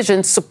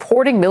provision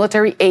supporting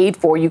military aid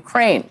for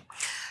Ukraine.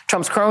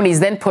 Trump's cronies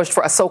then pushed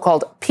for a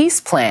so-called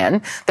peace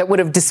plan that would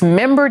have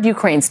dismembered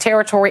Ukraine's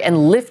territory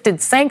and lifted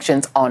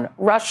sanctions on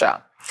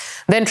Russia.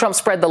 Then Trump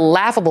spread the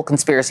laughable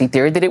conspiracy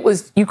theory that it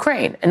was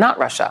Ukraine and not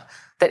Russia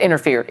that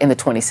interfered in the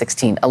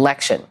 2016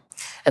 election.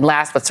 And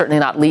last but certainly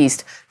not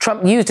least,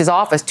 Trump used his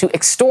office to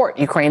extort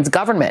Ukraine's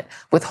government,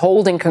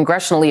 withholding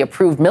congressionally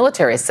approved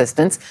military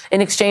assistance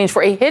in exchange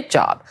for a hit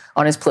job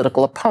on his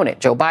political opponent,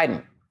 Joe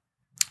Biden.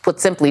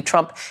 Put simply,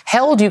 Trump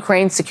held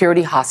Ukraine's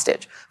security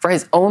hostage for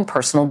his own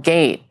personal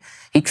gain.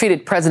 He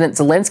treated President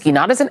Zelensky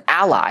not as an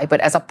ally, but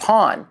as a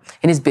pawn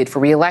in his bid for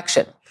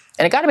re-election.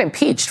 And it got him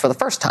impeached for the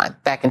first time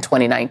back in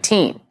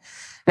 2019.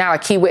 Now, a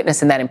key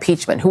witness in that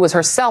impeachment, who was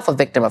herself a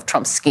victim of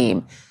Trump's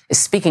scheme, is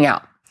speaking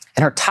out.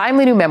 In her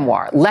timely new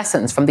memoir,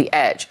 Lessons from the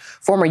Edge,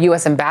 former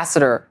U.S.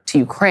 Ambassador to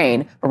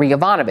Ukraine, Marie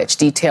Yovanovitch,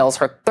 details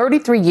her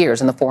 33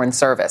 years in the Foreign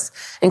Service,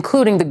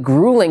 including the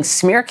grueling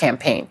smear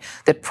campaign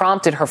that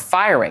prompted her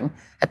firing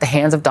at the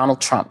hands of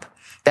Donald Trump.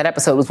 That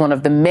episode was one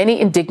of the many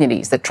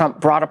indignities that Trump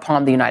brought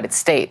upon the United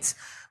States,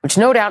 which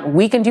no doubt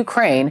weakened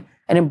Ukraine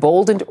and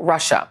emboldened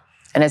Russia.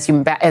 And as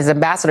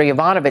Ambassador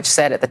Yovanovitch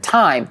said at the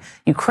time,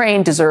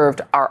 Ukraine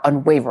deserved our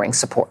unwavering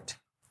support.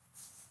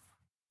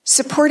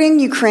 Supporting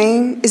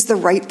Ukraine is the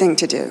right thing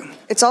to do.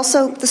 It's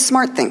also the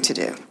smart thing to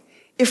do.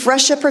 If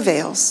Russia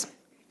prevails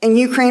and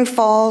Ukraine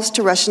falls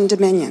to Russian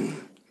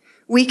dominion,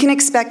 we can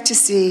expect to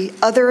see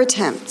other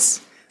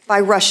attempts by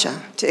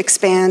Russia to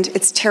expand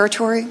its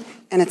territory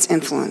and its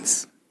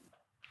influence.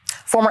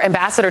 Former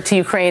Ambassador to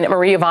Ukraine,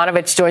 Marie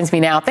Yovanovitch, joins me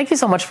now. Thank you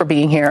so much for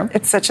being here.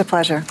 It's such a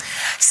pleasure.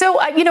 So,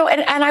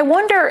 and I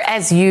wonder,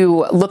 as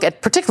you look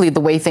at particularly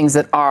the things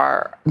that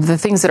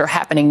are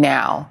happening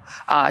now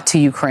to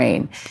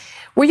Ukraine,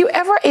 were you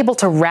ever able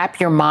to wrap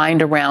your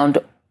mind around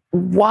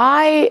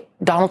why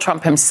Donald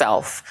Trump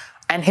himself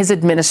and his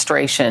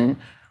administration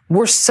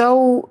were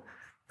so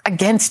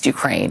against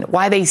Ukraine,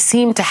 why they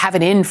seemed to have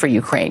it in for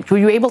Ukraine? Were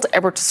you able to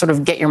ever sort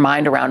of get your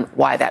mind around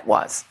why that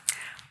was?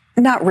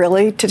 Not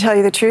really, to tell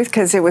you the truth,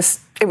 because it was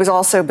it was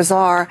also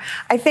bizarre.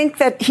 I think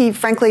that he,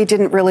 frankly,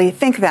 didn't really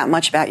think that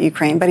much about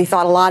Ukraine, but he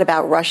thought a lot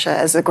about Russia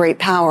as a great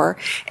power.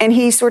 And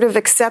he sort of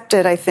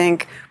accepted, I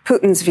think,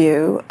 Putin's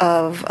view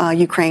of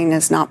Ukraine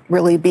as not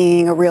really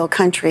being a real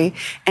country.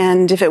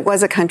 And if it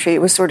was a country,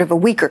 it was sort of a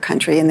weaker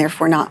country and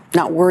therefore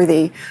not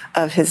worthy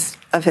of his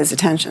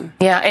attention.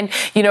 Yeah. And,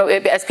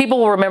 as people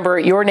will remember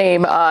your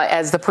name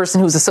as the person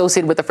who's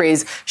associated with the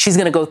phrase, she's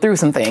going to go through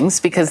some things,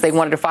 because they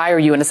wanted to fire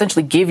you and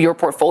essentially give your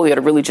portfolio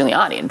to Rudy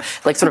Giuliani and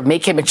sort of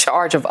make him in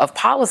charge of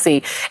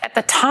policy. At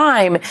the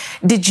time,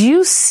 did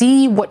you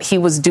see what he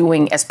was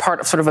doing as part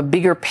of sort of a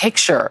bigger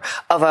picture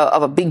of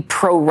a big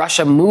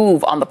pro-Russia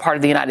move on the part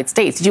of the United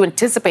States? Did you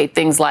anticipate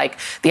things like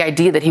the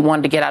idea that he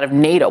wanted to get out of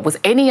NATO? Was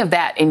any of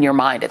that in your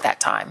mind at that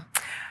time?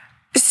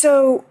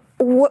 So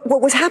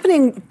what was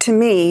happening to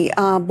me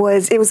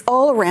was it was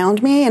all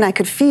around me, and I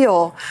could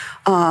feel,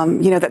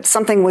 that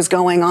something was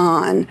going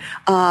on.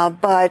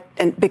 But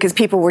because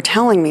people were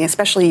telling me,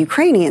 especially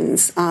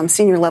Ukrainians,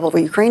 senior level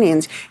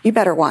Ukrainians, you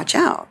better watch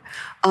out.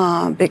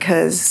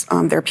 Because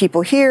there are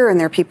people here and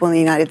there are people in the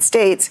United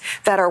States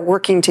that are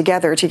working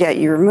together to get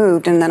you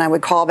removed. And then I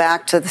would call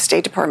back to the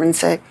State Department and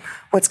say,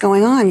 what's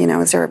going on?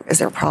 Is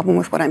there a problem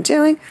with what I'm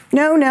doing?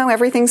 No,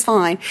 everything's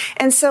fine.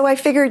 And so I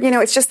figured,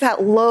 it's just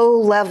that low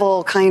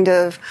level kind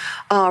of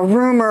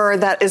rumor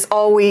that is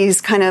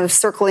always kind of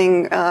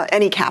circling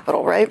any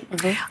capital, right?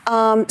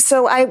 Mm-hmm.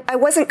 So I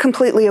wasn't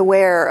completely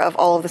aware of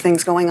all of the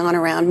things going on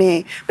around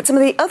me. But some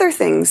of the other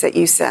things that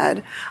you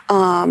said,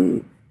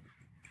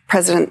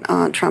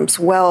 President Trump's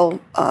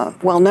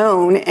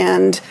well-known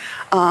and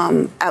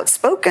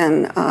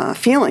outspoken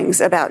feelings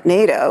about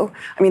NATO.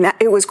 I mean,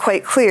 it was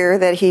quite clear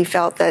that he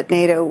felt that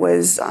NATO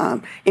was,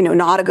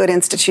 not a good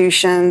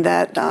institution,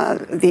 that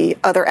the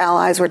other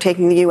allies were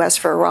taking the U.S.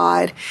 for a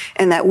ride,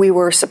 and that we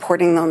were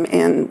supporting them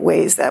in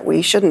ways that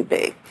we shouldn't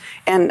be.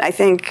 And I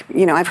think,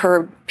 I've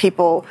heard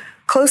people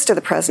close to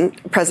the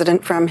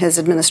president from his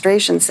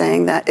administration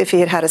saying that if he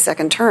had had a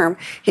second term,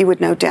 he would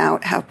no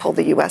doubt have pulled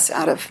the U.S.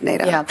 out of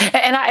NATO. Yeah,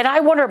 and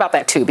I wonder about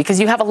that too, because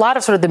you have a lot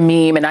of sort of the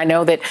meme, and I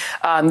know that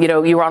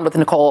you were on with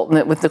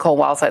Nicole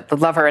Wiles. I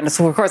love her, and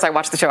so of course I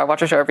watch the show. I watch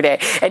her show every day,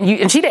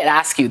 and she did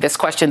ask you this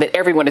question that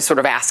everyone is sort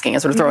of asking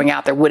and sort of throwing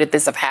out there: would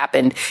this have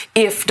happened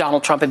if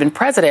Donald Trump had been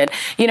president?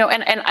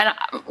 And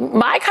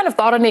my kind of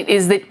thought on it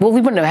is that, well, he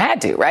wouldn't have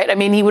had to, right? I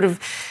mean, he would have.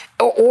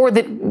 Or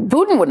that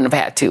Putin wouldn't have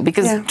had to,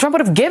 because Trump would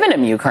have given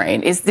him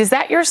Ukraine. Is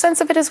that your sense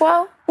of it as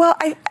well? Well,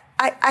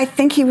 I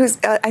think he was.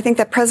 I think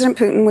that President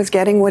Putin was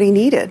getting what he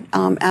needed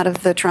out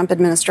of the Trump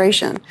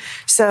administration.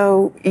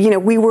 So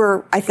we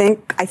were, I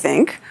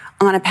think,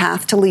 on a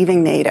path to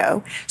leaving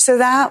NATO. So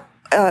that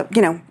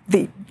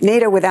the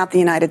NATO without the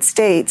United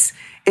States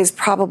is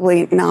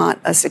probably not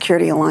a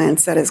security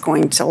alliance that is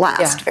going to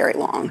last very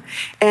long.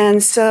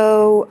 And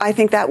so I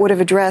think that would have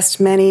addressed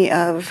many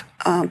of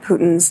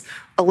Putin's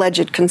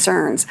alleged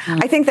concerns.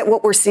 I think that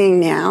what we're seeing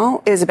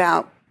now is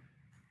about,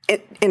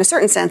 in a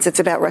certain sense, it's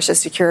about Russia's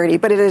security,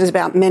 but it is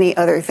about many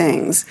other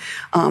things,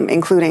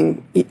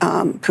 including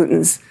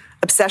Putin's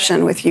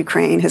obsession with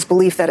Ukraine, his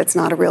belief that it's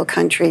not a real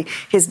country,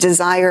 his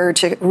desire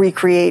to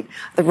recreate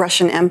the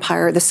Russian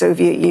Empire, the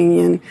Soviet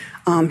Union,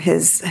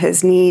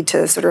 his need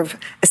to sort of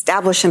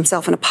establish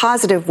himself in a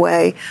positive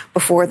way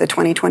before the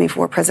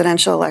 2024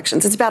 presidential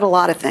elections. It's about a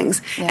lot of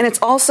things. Yeah. And it's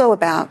also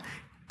about,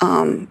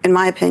 in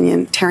my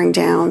opinion, tearing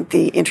down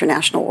the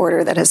international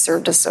order that has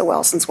served us so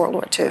well since World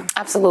War II.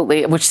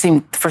 Absolutely, which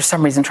seemed, for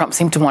some reason, Trump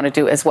seemed to want to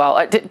do as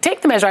well.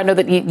 Take the measure. I know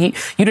that you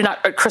did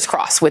not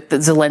crisscross with the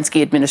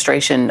Zelensky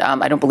administration,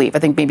 I don't believe. I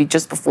think maybe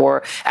just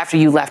after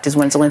you left is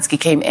when Zelensky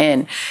came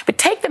in. But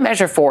take the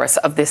measure for us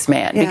of this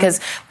man,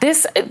 because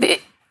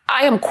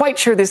I am quite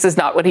sure this is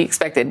not what he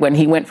expected when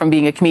he went from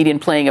being a comedian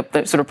playing a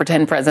sort of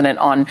pretend president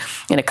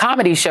in a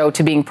comedy show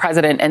to being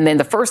president. And then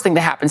the first thing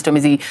that happens to him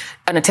is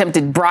an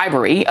attempted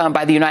bribery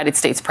by the United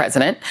States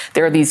president.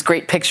 There are these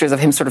great pictures of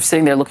him sort of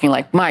sitting there looking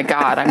like, my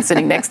God, I'm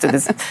sitting next to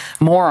this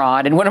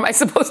moron. And what am I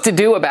supposed to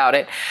do about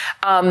it?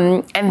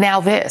 And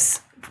now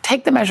this.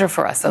 Take the measure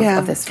for us of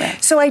this man.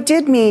 So I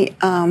did meet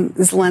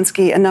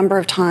Zelensky a number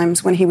of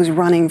times when he was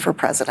running for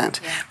president.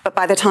 Yeah. But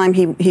by the time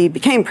he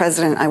became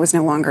president, I was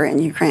no longer in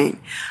Ukraine.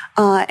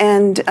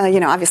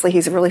 Obviously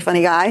he's a really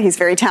funny guy. He's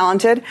very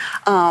talented.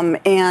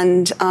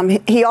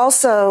 He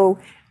also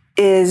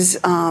is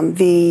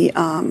the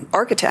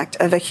architect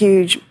of a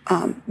huge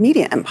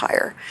media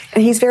empire.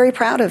 And he's very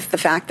proud of the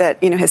fact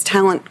that, his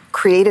talent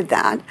created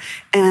that,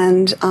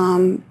 and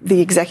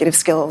the executive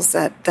skills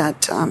that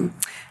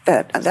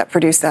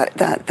produced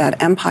that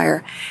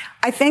empire.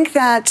 I think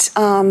that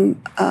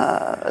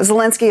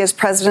Zelensky as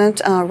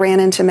president ran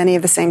into many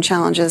of the same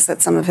challenges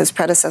that some of his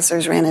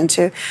predecessors ran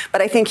into.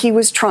 But I think he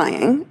was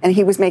trying, and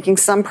he was making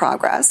some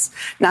progress,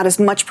 not as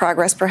much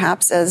progress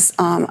perhaps as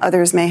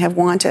others may have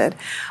wanted.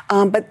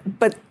 But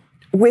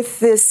with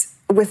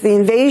the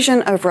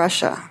invasion of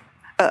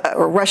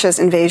Russia's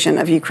invasion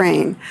of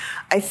Ukraine.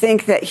 I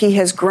think that he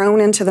has grown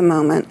into the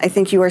moment. I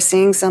think you are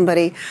seeing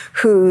somebody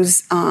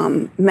whose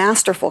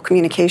masterful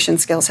communication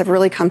skills have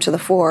really come to the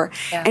fore.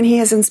 Yeah. And he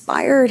has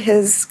inspired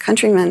his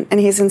countrymen and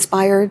he's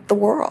inspired the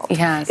world. He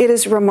has. It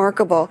is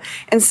remarkable.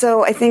 And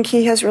so I think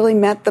he has really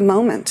met the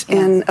moment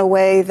in a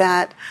way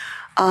that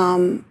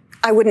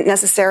I wouldn't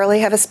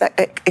necessarily have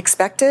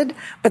expected,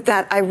 but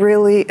that I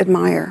really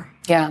admire.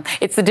 Yeah.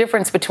 It's the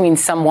difference between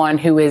someone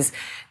who is,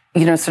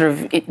 sort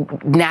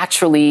of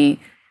naturally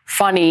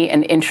funny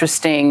and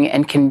interesting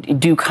and can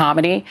do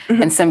comedy,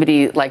 and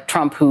somebody like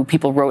Trump who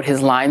people wrote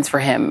his lines for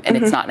him and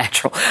it's not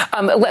natural.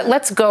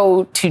 Let's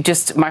go to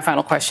just my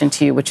final question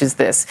to you, which is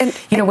this.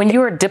 When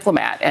you're a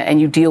diplomat and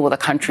you deal with a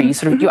country,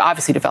 you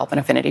obviously develop an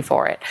affinity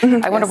for it.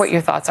 I wonder what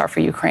your thoughts are for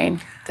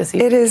Ukraine this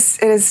evening.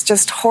 It is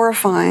just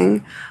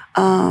horrifying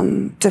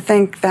to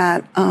think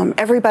that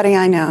everybody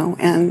I know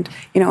and,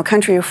 a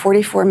country of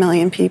 44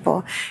 million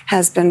people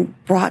has been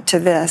brought to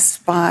this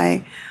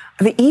by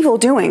the evil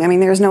doing,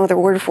 there's no other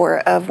word for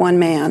it, of one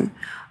man,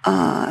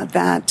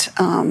 that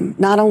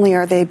not only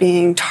are they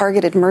being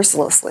targeted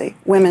mercilessly,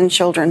 women,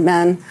 children,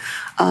 men,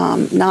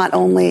 not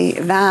only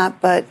that,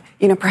 but,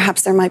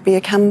 perhaps there might be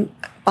a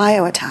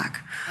bio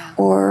attack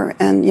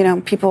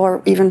people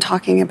are even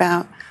talking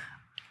about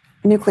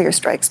nuclear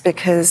strikes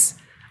because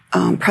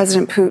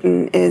President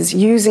Putin is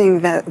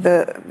using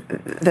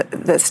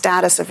the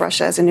status of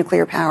Russia as a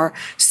nuclear power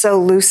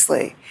so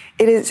loosely.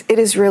 It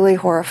is really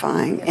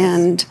horrifying. Yes.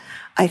 And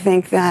I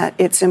think that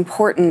it's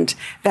important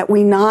that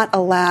we not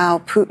allow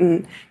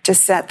Putin to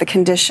set the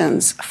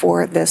conditions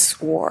for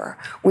this war.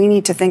 We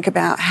need to think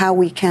about how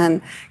we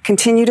can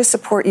continue to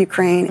support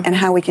Ukraine and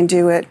how we can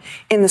do it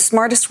in the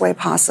smartest way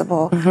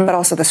possible, but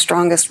also the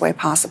strongest way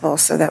possible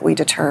so that we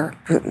deter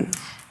Putin.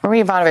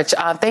 Marie Yovanovitch,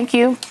 thank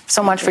you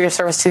so much for your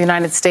service to the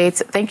United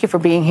States. Thank you for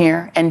being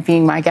here and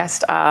being my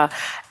guest.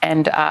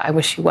 And I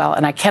wish you well.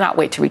 And I cannot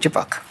wait to read your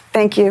book.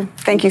 Thank you.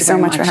 Thank you so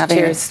much for having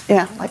me. Cheers.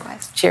 Yeah,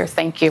 likewise. Cheers.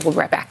 Thank you. We'll be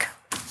right back.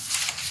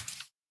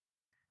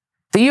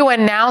 The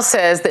UN now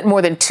says that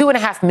more than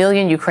 2.5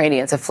 million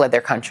Ukrainians have fled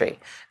their country.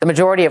 The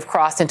majority have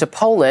crossed into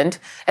Poland,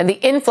 and the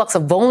influx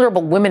of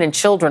vulnerable women and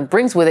children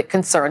brings with it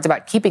concerns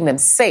about keeping them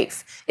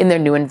safe in their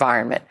new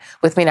environment.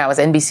 With me now is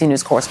NBC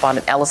News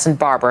correspondent Ellison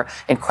Barber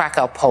in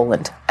Krakow,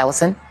 Poland.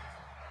 Ellison?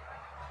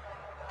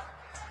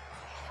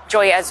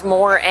 Joy, as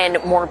more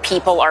and more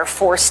people are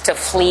forced to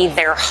flee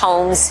their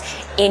homes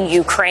in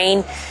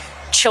Ukraine,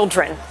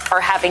 children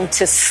are having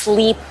to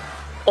sleep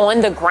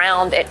on the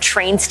ground at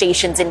train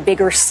stations in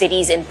bigger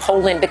cities in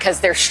Poland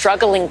because they're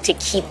struggling to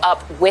keep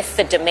up with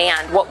the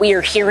demand. What we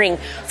are hearing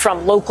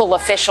from local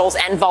officials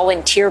and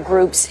volunteer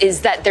groups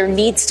is that there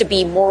needs to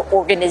be more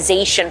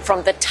organization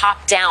from the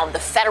top down, the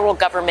federal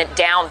government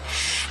down.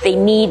 They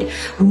need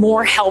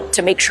more help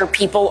to make sure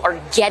people are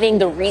getting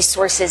the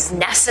resources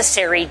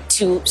necessary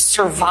to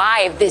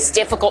survive this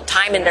difficult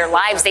time in their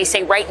lives. They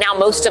say right now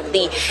most of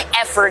the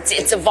efforts,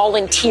 it's a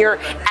volunteer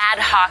ad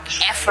hoc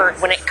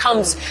effort when it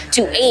comes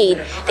to aid.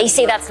 They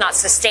say that's not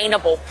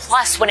sustainable.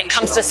 Plus, when it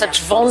comes to such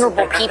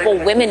vulnerable people,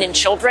 women and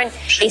children,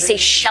 they say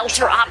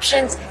shelter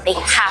options, they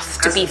have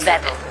to be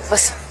vetted.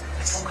 Listen.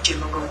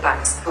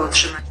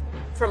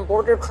 From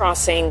border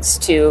crossings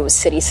to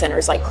city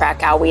centers like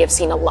Krakow, we have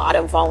seen a lot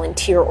of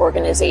volunteer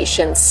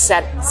organizations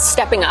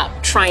stepping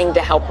up, trying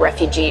to help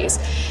refugees.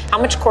 How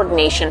much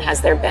coordination has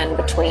there been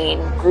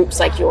between groups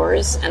like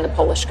yours and the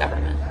Polish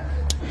government?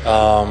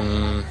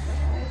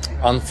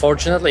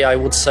 Unfortunately, I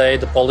would say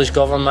the Polish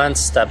government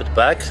stepped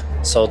back.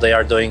 So they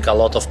are doing a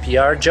lot of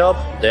PR job.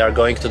 They are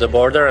going to the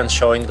border and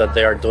showing that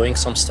they are doing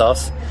some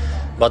stuff,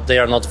 but they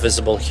are not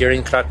visible here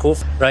in Krakow.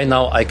 Right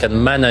now, I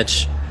can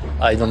manage,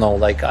 I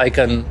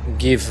can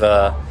give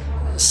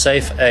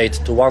safe aid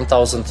to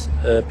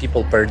 1,000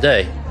 people per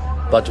day,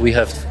 but we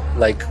have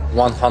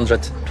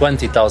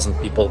 120,000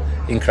 people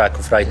in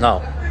Krakow right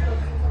now.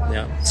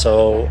 Yeah,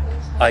 so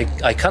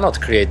I cannot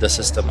create the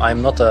system.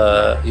 I'm not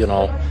a,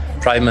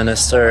 prime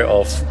minister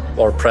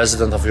or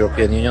president of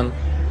European Union.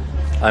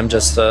 I'm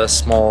just a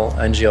small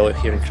NGO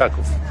here in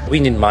Krakow. We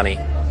need money.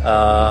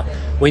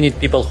 We need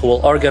people who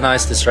will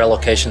organize this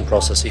relocation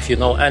process. If you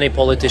know any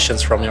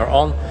politicians from your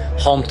own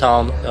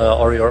hometown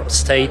or your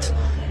state,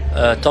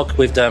 talk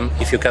with them.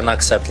 If you can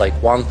accept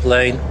one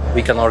plane,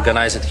 we can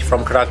organize it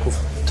from Krakow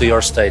to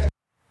your state.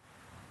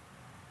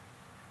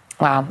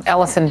 Wow.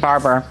 Ellison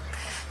Barber,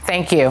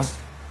 thank you.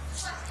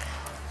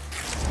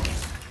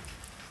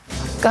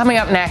 Coming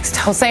up next,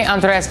 José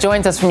Andrés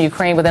joins us from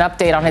Ukraine with an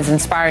update on his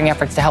inspiring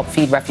efforts to help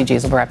feed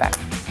refugees. We'll be right back.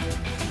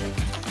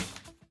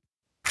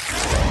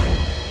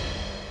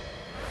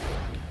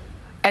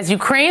 As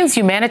Ukraine's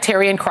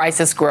humanitarian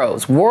crisis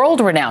grows,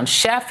 world-renowned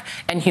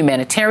chef and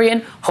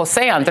humanitarian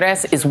José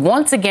Andrés is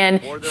once again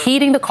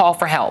heeding the call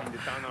for help,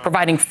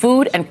 providing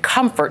food and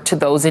comfort to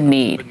those in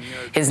need.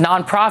 His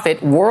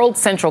nonprofit, World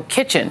Central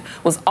Kitchen,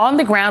 was on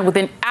the ground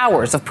within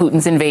hours of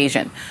Putin's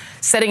invasion,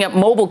 setting up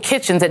mobile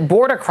kitchens at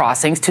border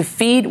crossings to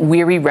feed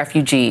weary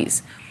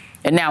refugees.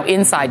 And now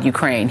inside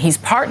Ukraine, he's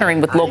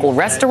partnering with local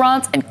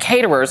restaurants and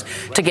caterers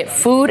to get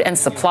food and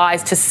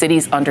supplies to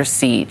cities under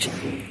siege.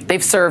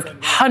 They've served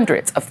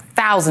hundreds of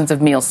thousands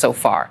of meals so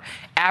far,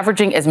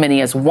 averaging as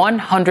many as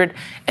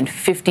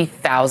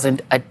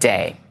 150,000 a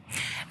day.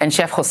 And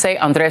Chef José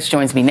Andrés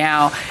joins me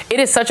now. It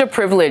is such a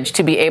privilege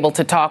to be able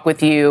to talk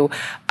with you.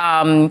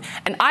 And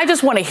I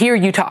just want to hear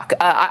you talk.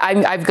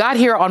 I've got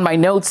here on my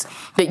notes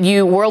that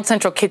World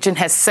Central Kitchen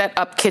has set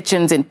up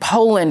kitchens in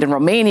Poland and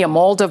Romania,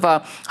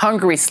 Moldova,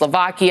 Hungary,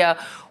 Slovakia.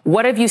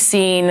 What have you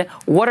seen?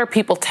 What are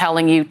people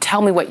telling you?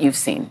 Tell me what you've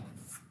seen.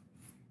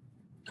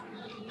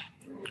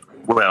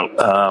 Well,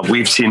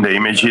 we've seen the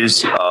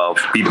images of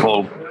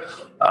people,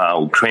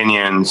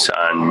 Ukrainians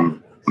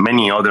and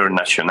many other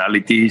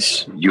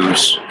nationalities,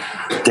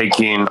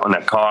 taking on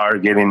a car,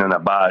 getting on a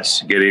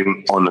bus,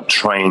 getting on a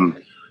train,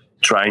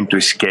 trying to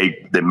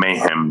escape the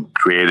mayhem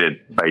created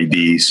by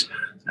this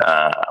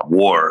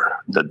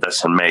war that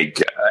doesn't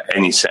make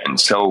any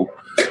sense. So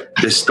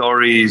the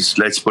stories,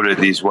 let's put it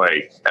this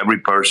way, every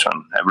person,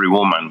 every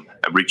woman,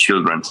 every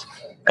children,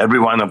 every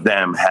one of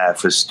them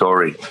have a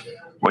story.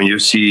 When you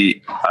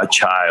see a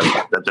child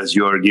that as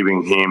you are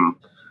giving him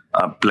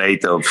a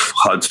plate of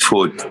hot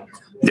food,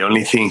 the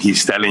only thing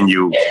he's telling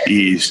you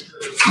is,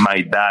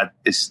 my dad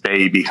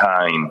stay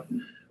behind.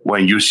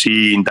 When you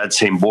see in that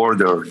same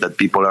border that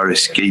people are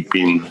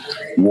escaping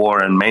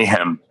war and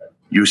mayhem,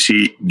 you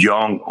see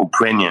young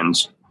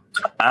Ukrainians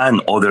and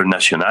other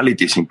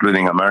nationalities,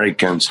 including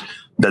Americans,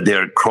 that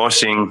they're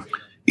crossing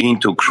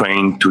into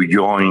Ukraine to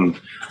join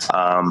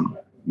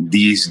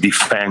this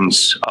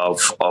defense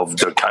of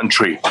their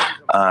country.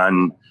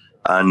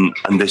 And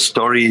the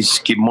stories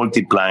keep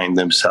multiplying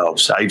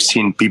themselves. I've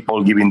seen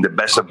people giving the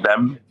best of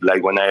them.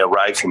 Like when I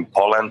arrived in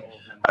Poland,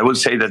 I would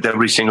say that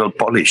every single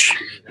Polish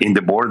in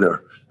the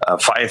border,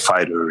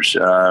 firefighters,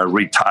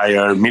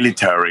 retired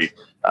military,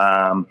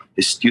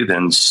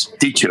 students,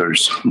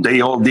 teachers, they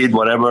all did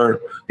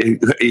whatever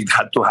it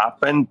had to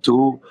happen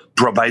to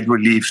provide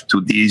relief to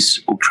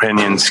these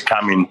Ukrainians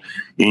coming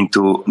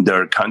into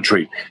their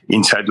country.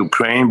 Inside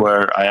Ukraine,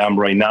 where I am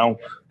right now,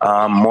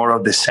 more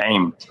of the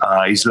same.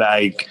 It's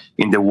like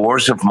in the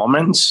worst of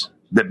moments,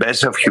 the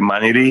best of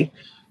humanity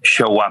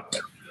show up.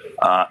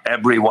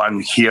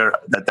 Everyone here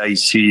that I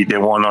see, they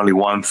want only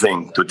one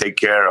thing, to take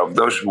care of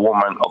those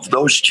women, of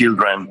those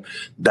children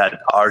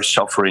that are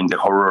suffering the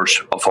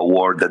horrors of a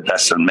war that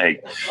doesn't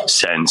make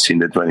sense in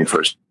the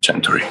 21st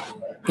century.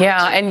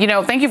 Yeah, and,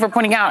 thank you for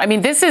pointing out. I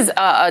mean, this is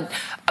a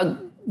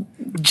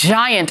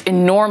giant,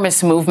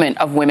 enormous movement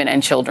of women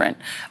and children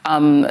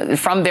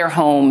from their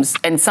homes,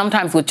 and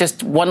sometimes with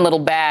just one little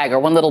bag or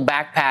one little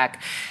backpack.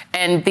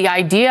 And the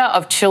idea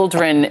of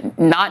children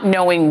not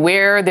knowing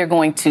where they're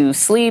going to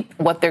sleep,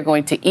 what they're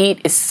going to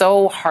eat, is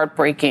so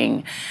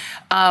heartbreaking.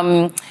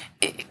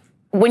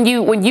 When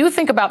you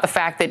think about the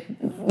fact that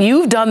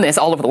you've done this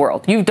all over the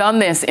world, you've done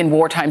this in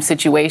wartime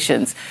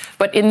situations,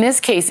 but in this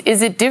case,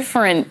 is it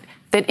different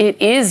that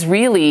it is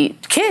really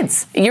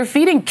kids? You're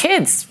feeding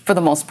kids for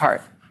the most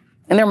part.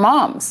 And their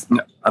moms.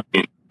 I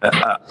mean,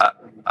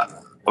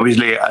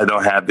 obviously, I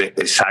don't have the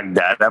exact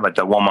data, but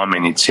at one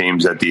moment it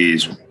seems that there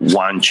is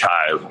one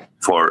child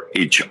for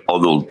each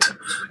adult.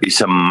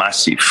 It's a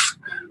massive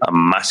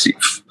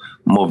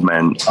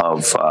movement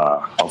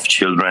of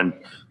children.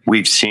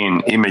 We've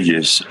seen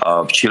images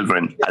of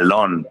children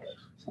alone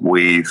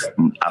with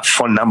a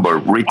phone number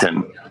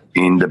written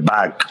in the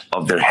back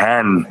of their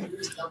hand.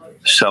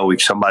 So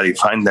if somebody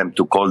finds them,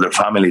 to call their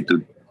family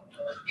to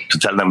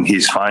tell them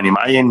he's fine.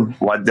 Imagine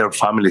what their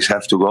families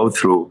have to go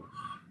through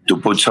to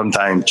put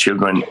sometimes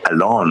children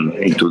alone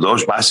into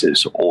those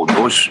buses or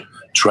those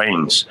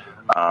trains.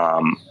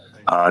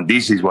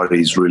 This is what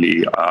is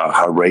really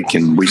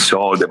heartbreaking. We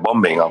saw the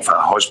bombing of a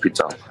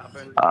hospital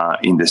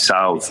in the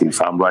south,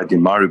 if I'm right,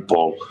 in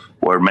Mariupol,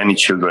 where many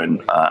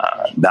children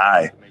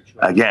die.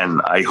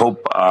 Again, I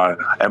hope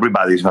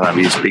everybody's going to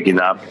be speaking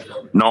up,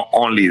 not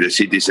only the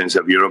citizens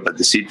of Europe, but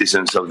the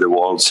citizens of the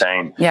world,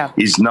 saying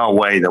there's no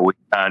way that we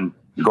can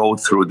go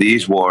through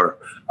this war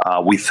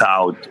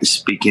without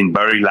speaking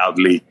very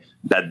loudly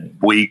that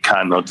we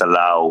cannot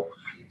allow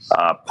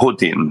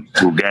Putin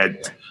to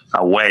get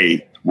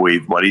away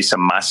with what is a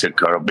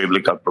massacre of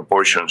biblical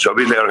proportions. So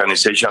with the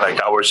organization like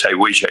ours, I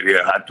wish I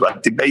had to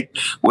activate.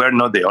 We're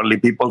not the only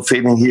people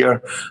feeding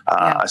here.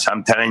 As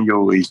I'm telling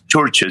you, it's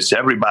churches,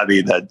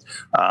 everybody that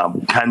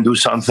can do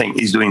something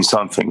is doing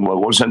something. Well,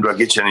 World Central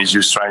Kitchen is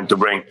just trying to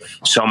bring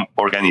some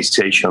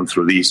organization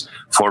through these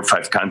 4 or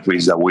 5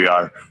 countries that we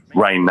are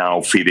right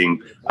now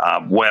feeding,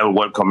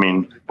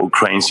 welcoming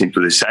Ukrainians into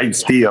the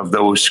safety of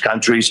those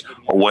countries,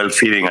 or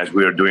feeding, as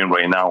we are doing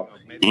right now,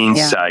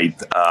 inside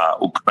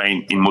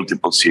Ukraine in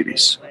multiple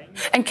cities.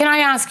 And can I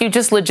ask you,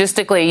 just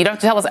logistically, you don't have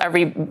to tell us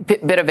every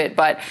bit of it,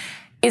 but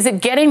is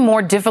it getting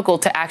more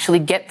difficult to actually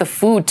get the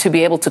food to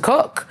be able to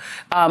cook,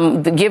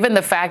 given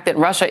the fact that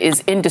Russia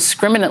is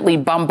indiscriminately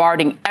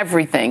bombarding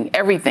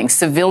everything,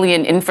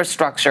 civilian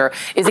infrastructure?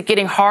 Is it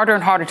getting harder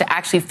and harder to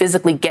actually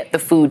physically get the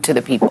food to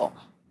the people?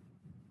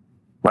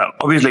 Well,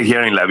 obviously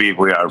here in Lviv,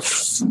 we are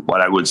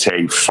what I would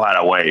say far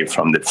away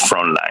from the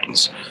front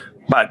lines.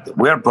 But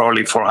we are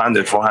probably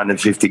 400,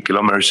 450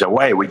 kilometers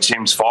away, which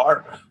seems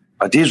far,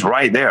 but it's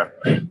right there.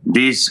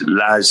 These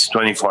last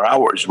 24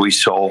 hours, we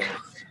saw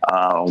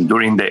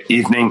during the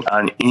evening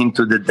and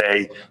into the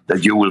day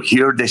that you will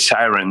hear the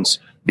sirens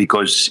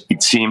because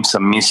it seems a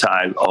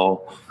missile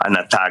or an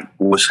attack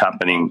was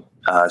happening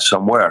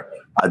somewhere.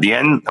 At the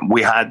end,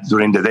 we had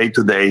during the day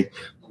today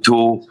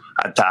 2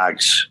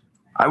 attacks.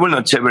 I will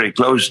not say very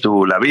close to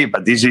Lviv,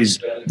 but this is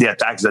the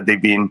attacks that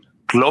they've been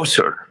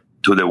closer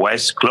to the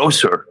west,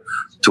 closer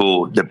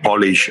to the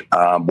Polish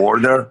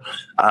border.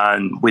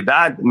 And with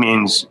that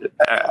means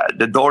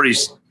the door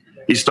is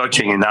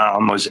touching in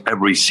almost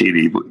every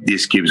city.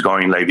 This keeps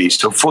going like this.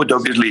 So food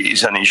obviously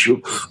is an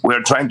issue. We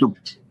are trying to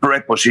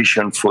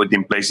preposition food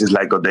in places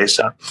like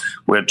Odessa.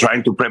 We're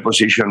trying to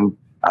preposition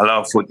a lot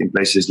of food in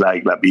places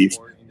like Lviv,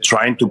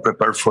 trying to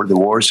prepare for the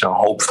worst and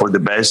hope for the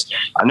best.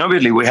 And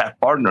obviously we have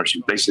partners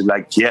in places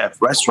like Kyiv,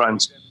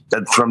 restaurants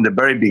that from the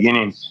very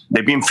beginning,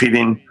 they've been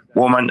feeding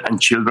women and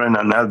children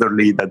and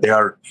elderly that they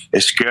are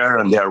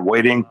scared and they are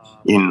waiting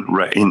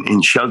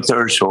in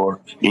shelters or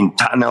in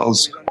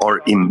tunnels or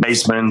in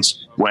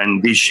basements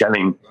when this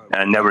shelling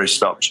never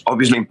stops.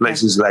 Obviously, in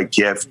places like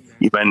Kyiv,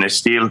 even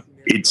still,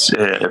 its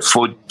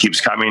food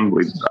keeps coming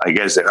with, I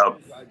guess, the help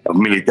of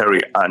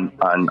military and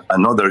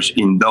others.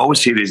 In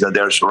those cities that they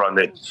are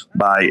surrounded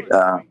by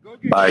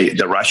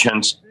the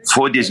Russians,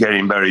 food is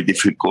getting very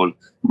difficult.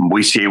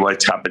 We see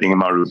what's happening in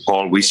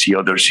Mariupol. We see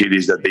other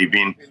cities that they've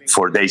been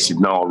for days, if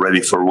not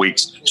already for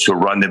weeks,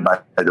 surrounded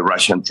by the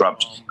Russian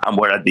troops. And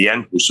where at the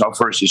end, who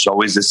suffers is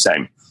always the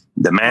same.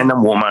 The men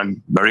and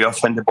women, very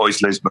often the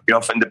voiceless, very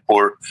often the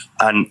poor,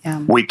 and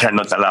we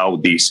cannot allow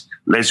this.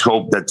 Let's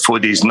hope that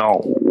food is not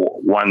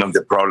one of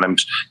the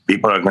problems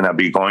people are going to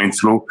be going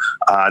through.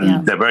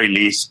 At the very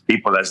least,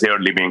 people as they are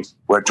living,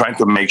 we're trying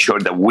to make sure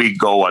that we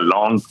go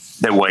along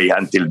the way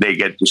until they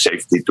get to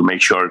safety, to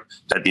make sure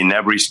that in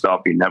every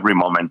stop, in every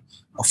moment,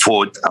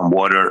 food and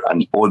water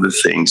and other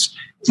things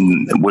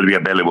will be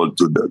available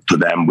to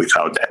them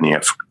without any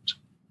effort.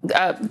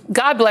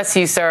 God bless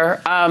you,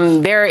 sir.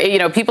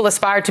 People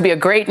aspire to be a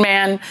great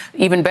man.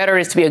 Even better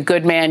is to be a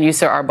good man. You,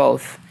 sir, are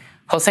both.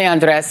 José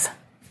Andrés,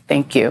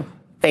 thank you.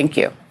 Thank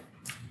you.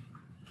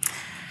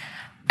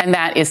 And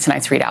that is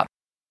tonight's ReidOut.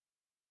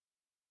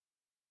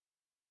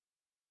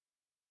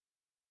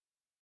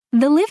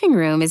 The living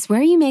room is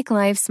where you make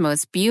life's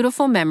most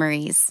beautiful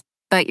memories.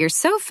 But your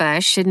sofa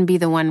shouldn't be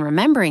the one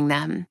remembering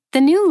them. The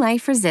new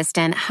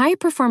life-resistant,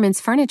 high-performance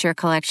furniture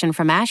collection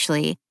from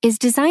Ashley is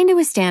designed to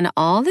withstand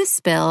all the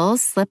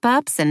spills,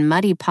 slip-ups, and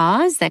muddy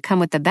paws that come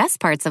with the best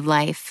parts of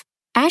life.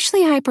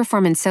 Ashley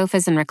high-performance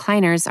sofas and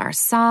recliners are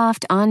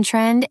soft,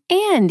 on-trend,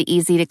 and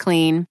easy to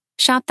clean.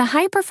 Shop the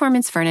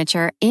high-performance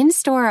furniture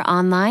in-store or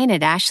online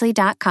at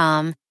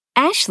ashley.com.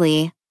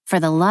 Ashley, for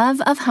the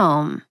love of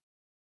home.